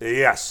analytics.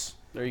 Yes.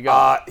 There you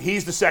go.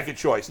 He's the second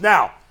choice.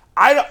 Now,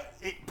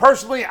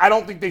 personally, I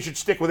don't think they should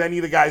stick with any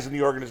of the guys in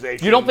the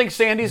organization. You don't think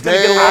Sandy's going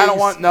to get I a don't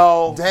want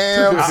no.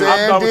 Damn, I'm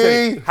done with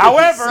Sandy. it.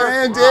 However,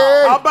 Sandy.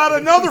 how about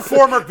another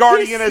former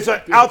Guardian as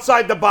an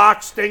outside the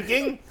box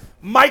thinking?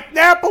 Mike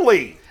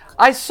Napoli.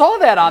 I saw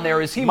that on there.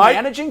 Is he Mike-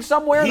 managing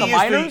somewhere in the He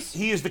minors?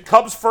 is the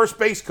Cubs' first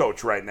base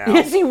coach right now.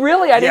 Is he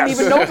really? I didn't Yes.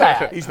 even know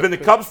that. He's been the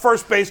Cubs'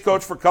 first base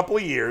coach for a couple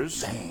of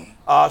years.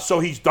 So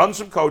he's done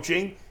some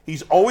coaching.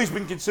 He's always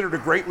been considered a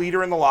great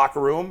leader in the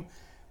locker room.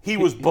 He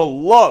was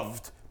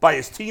beloved by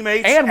his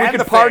teammates And we could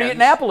the party fans. at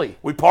Napoli.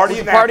 We party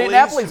at Party at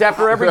Napoli's. Napoli's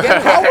after every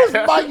game. How was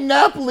Mike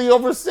Napoli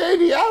over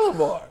Sandy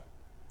Alomar?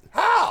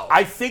 How?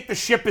 I think the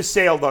ship has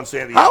sailed on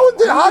San Diego.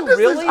 How does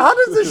really?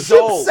 the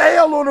So- ship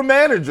sail on a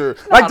manager?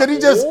 Like, did he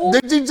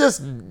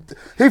just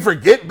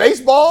forget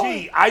baseball?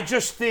 Gee, I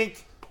just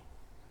think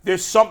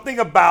there's something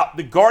about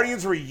the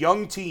Guardians are a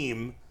young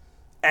team,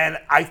 and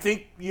I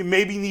think you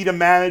maybe need a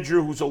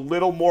manager who's a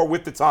little more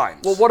with the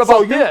times. Well, what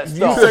about this? You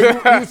though? say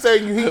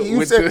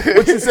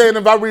what you saying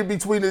if I read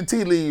between the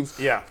tea leaves?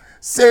 Yeah.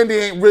 Sandy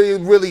ain't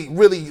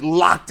really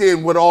locked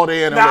in with all the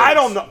analytics. Now, I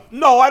don't know.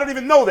 No, I don't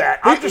even know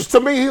that. To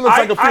me, he looks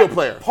like a field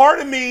player. Part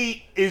of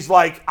me is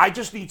like, I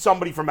just need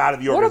somebody from out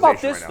of the What organization.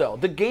 about this, right now. though?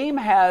 The game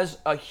has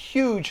a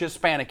huge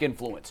Hispanic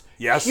influence.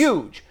 Yes.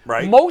 Huge.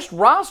 Right. Most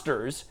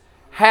rosters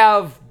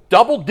have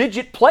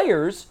double-digit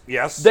players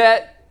Yes.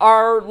 that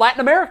are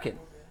Latin American.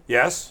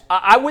 Yes.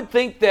 I would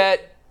think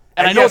that,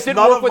 and I know yes, it didn't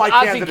none work of with my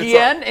Ozzie candidates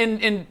Guillen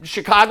in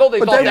Chicago.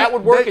 They thought that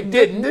would work. It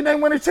didn't. Didn't they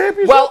win a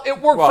championship? Well,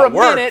 it worked for a it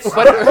worked. minute,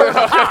 but it worked.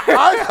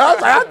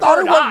 I thought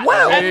it went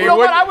well. And you know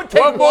what? I would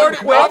take What more? one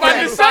quick I'm about to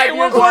and say, 5 what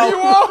years more do old. you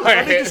want?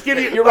 Let me just give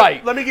you. You're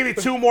right. Let me give you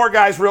two more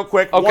guys real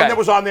quick. Okay. One that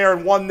was on there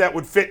and one that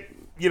would fit.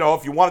 You know,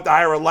 if you wanted to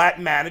hire a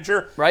Latin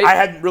manager, Right. I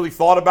hadn't really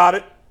thought about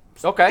it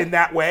Okay. in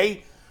that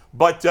way.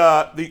 But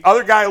the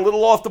other guy, a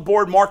little off the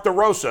board, Mark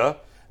DeRosa.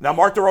 Now,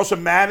 Mark DeRosa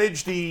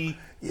managed the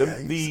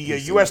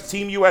U.S.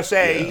 Team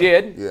USA. He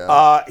did.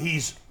 Yeah.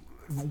 He's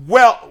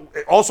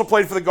also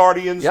played for the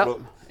Guardians. Yep.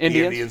 Well, Indians.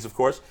 The Indians, of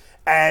course.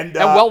 And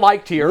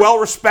well-liked here. Well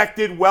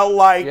respected, well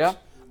liked. Yeah.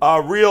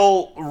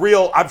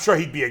 Real. I'm sure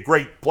he'd be a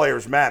great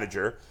players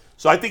manager.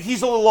 So I think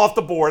he's a little off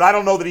the board. I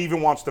don't know that he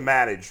even wants to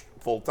manage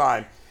full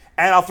time.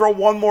 And I'll throw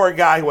one more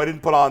guy who I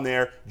didn't put on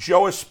there,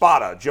 Joe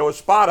Espada. Joe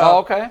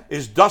Espada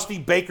is Dusty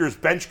Baker's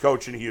bench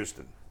coach in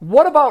Houston.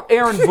 What about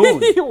Aaron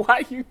Boone?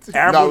 Why you?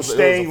 Aaron No, Boone's it was a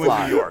staying with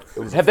fly. New York. It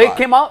was a Have they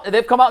fly.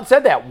 They've come out and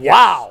said that?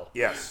 Wow.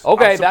 Yes.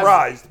 Okay, I'm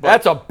surprised. but-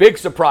 that's a big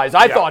surprise.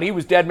 I Yeah. thought he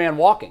was dead man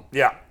walking.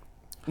 Yeah.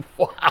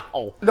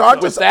 Wow. No,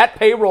 With that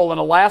payroll and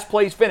a last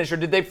place finish, or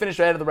did they finish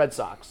ahead of the Red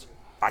Sox?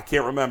 I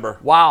can't remember.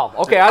 Wow.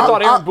 Okay, I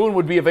thought Aaron I- Boone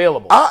would be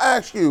available. I'll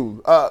ask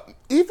you.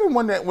 Even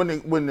when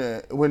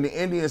the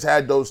Indians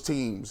had those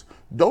teams,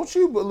 don't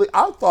you believe?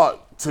 I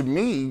thought, to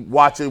me,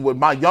 watching with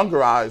my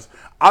younger eyes,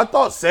 I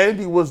thought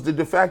Sandy was the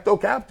de facto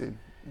captain.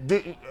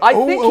 I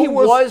think he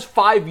was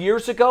 5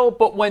 years ago,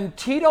 but when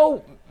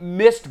Tito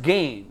missed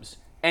games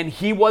and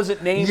he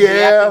wasn't named the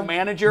acting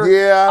manager,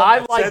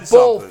 I like said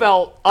Bull something.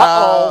 felt,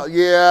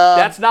 yeah.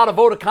 that's not a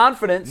vote of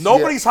confidence.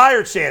 Nobody's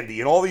hired Sandy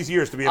in all these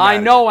years to be a I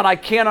manager. know, and I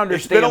can't It's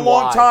understand been a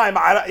long why. time.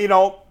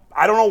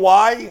 I don't know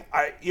why.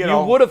 You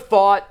would have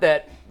thought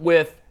that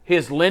with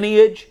his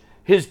lineage,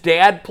 his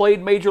dad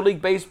played Major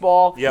League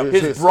Baseball. Yep.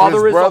 His His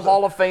brother is a brother.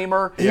 Hall of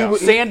Famer. Yeah.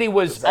 Sandy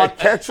was a an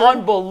catcher.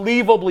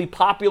 unbelievably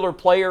popular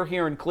player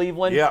here in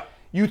Cleveland. Yeah.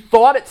 You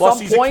thought at Plus,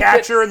 some he's point a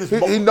catcher, and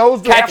He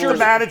knows the catcher catchers,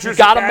 managers.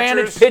 got to and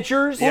manage catchers.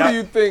 pitchers. Who Yeah. do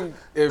you think?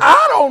 If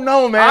I don't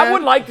know, man. I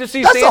would like to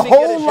see That's Sandy a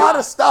whole get a lot shot.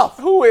 of stuff.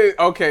 who is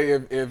okay?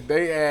 If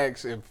they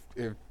ask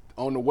if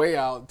on the way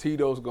out,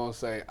 Tito's gonna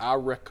say, "I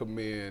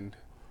recommend."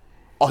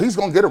 Oh, he's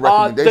gonna get a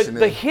recommendation.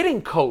 The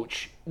hitting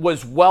coach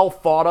was well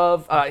thought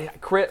of.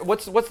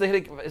 What's the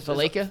hitting?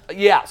 Valleca?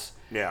 Yes.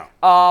 Yeah.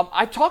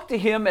 I talked to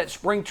him at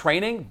spring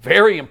training.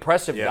 Very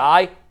impressive Yeah.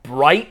 guy.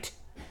 Bright.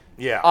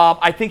 Yeah.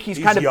 I think he's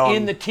He's kind of young.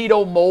 in the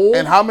Tito mold.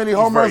 And how many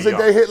home very runs did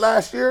young. they hit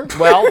last year?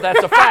 Well,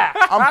 that's a fact.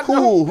 I'm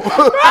cool.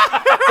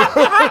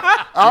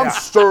 I'm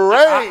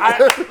straight.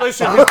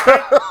 Listen,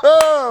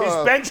 his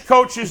bench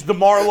coach is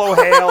DeMarlo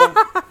Hale.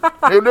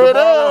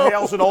 DeMarlo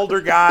Hale's an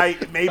older guy.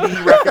 Maybe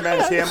he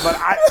recommends him, but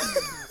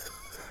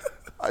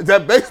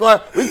That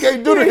baseline, we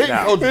can't do the hitting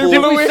coach. Did we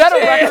bull. set a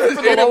record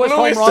for the lowest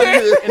home run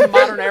in the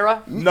modern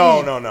era?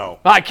 no.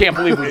 I can't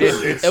believe we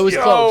did. It was you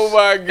know, close. Oh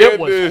my It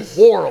was goodness!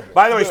 horrible.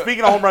 By the way,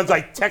 speaking of home runs,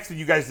 I texted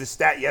you guys this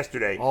stat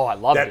yesterday. Oh, I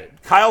loved that it.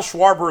 Kyle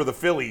Schwarber of the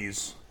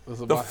Phillies,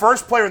 the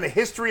first player in the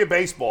history of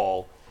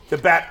baseball to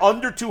bat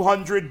under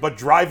 200 but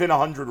drive in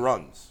 100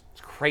 runs.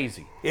 It's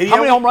crazy. And he How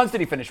many only- home runs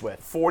did he finish with?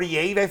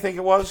 48, I think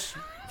it was.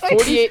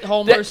 48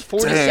 homers,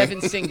 47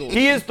 singles.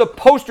 He is the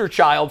poster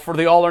child for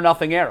the all or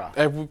nothing era.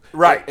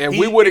 Right. and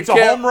we would have It's a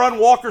kept. home run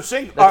walker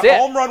single. That's it.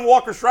 Home run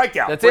walker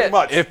strikeout. That's pretty it.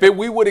 much.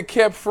 We would have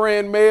kept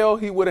Fran Mail,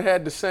 he would have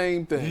had the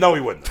same thing. No,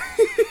 he wouldn't.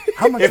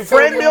 How much If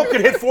Fran Mill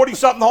could hit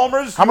 40-something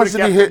homers, How much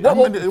did he hit?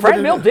 Well,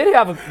 Fred Mill did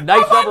have a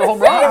nice number of home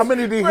runs. How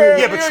many did he hit?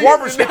 Yeah, but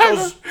Schwarber's hit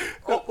those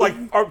like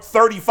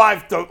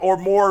 35 or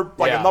more,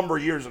 like Yeah. a number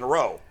of years in a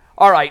row.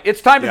 All right, it's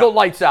time to Yeah. go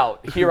lights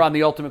out here on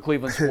the Ultimate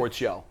Cleveland Sports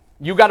Show.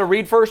 You got to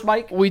read first,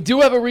 Mike? We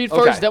do have a read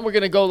first, Okay. then we're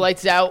going to go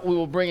lights out. We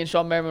will bring in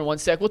Sean Merriman in 1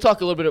 sec. We'll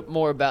talk a little bit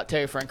more about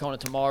Terry Francona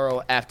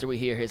tomorrow after we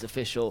hear his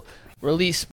official release.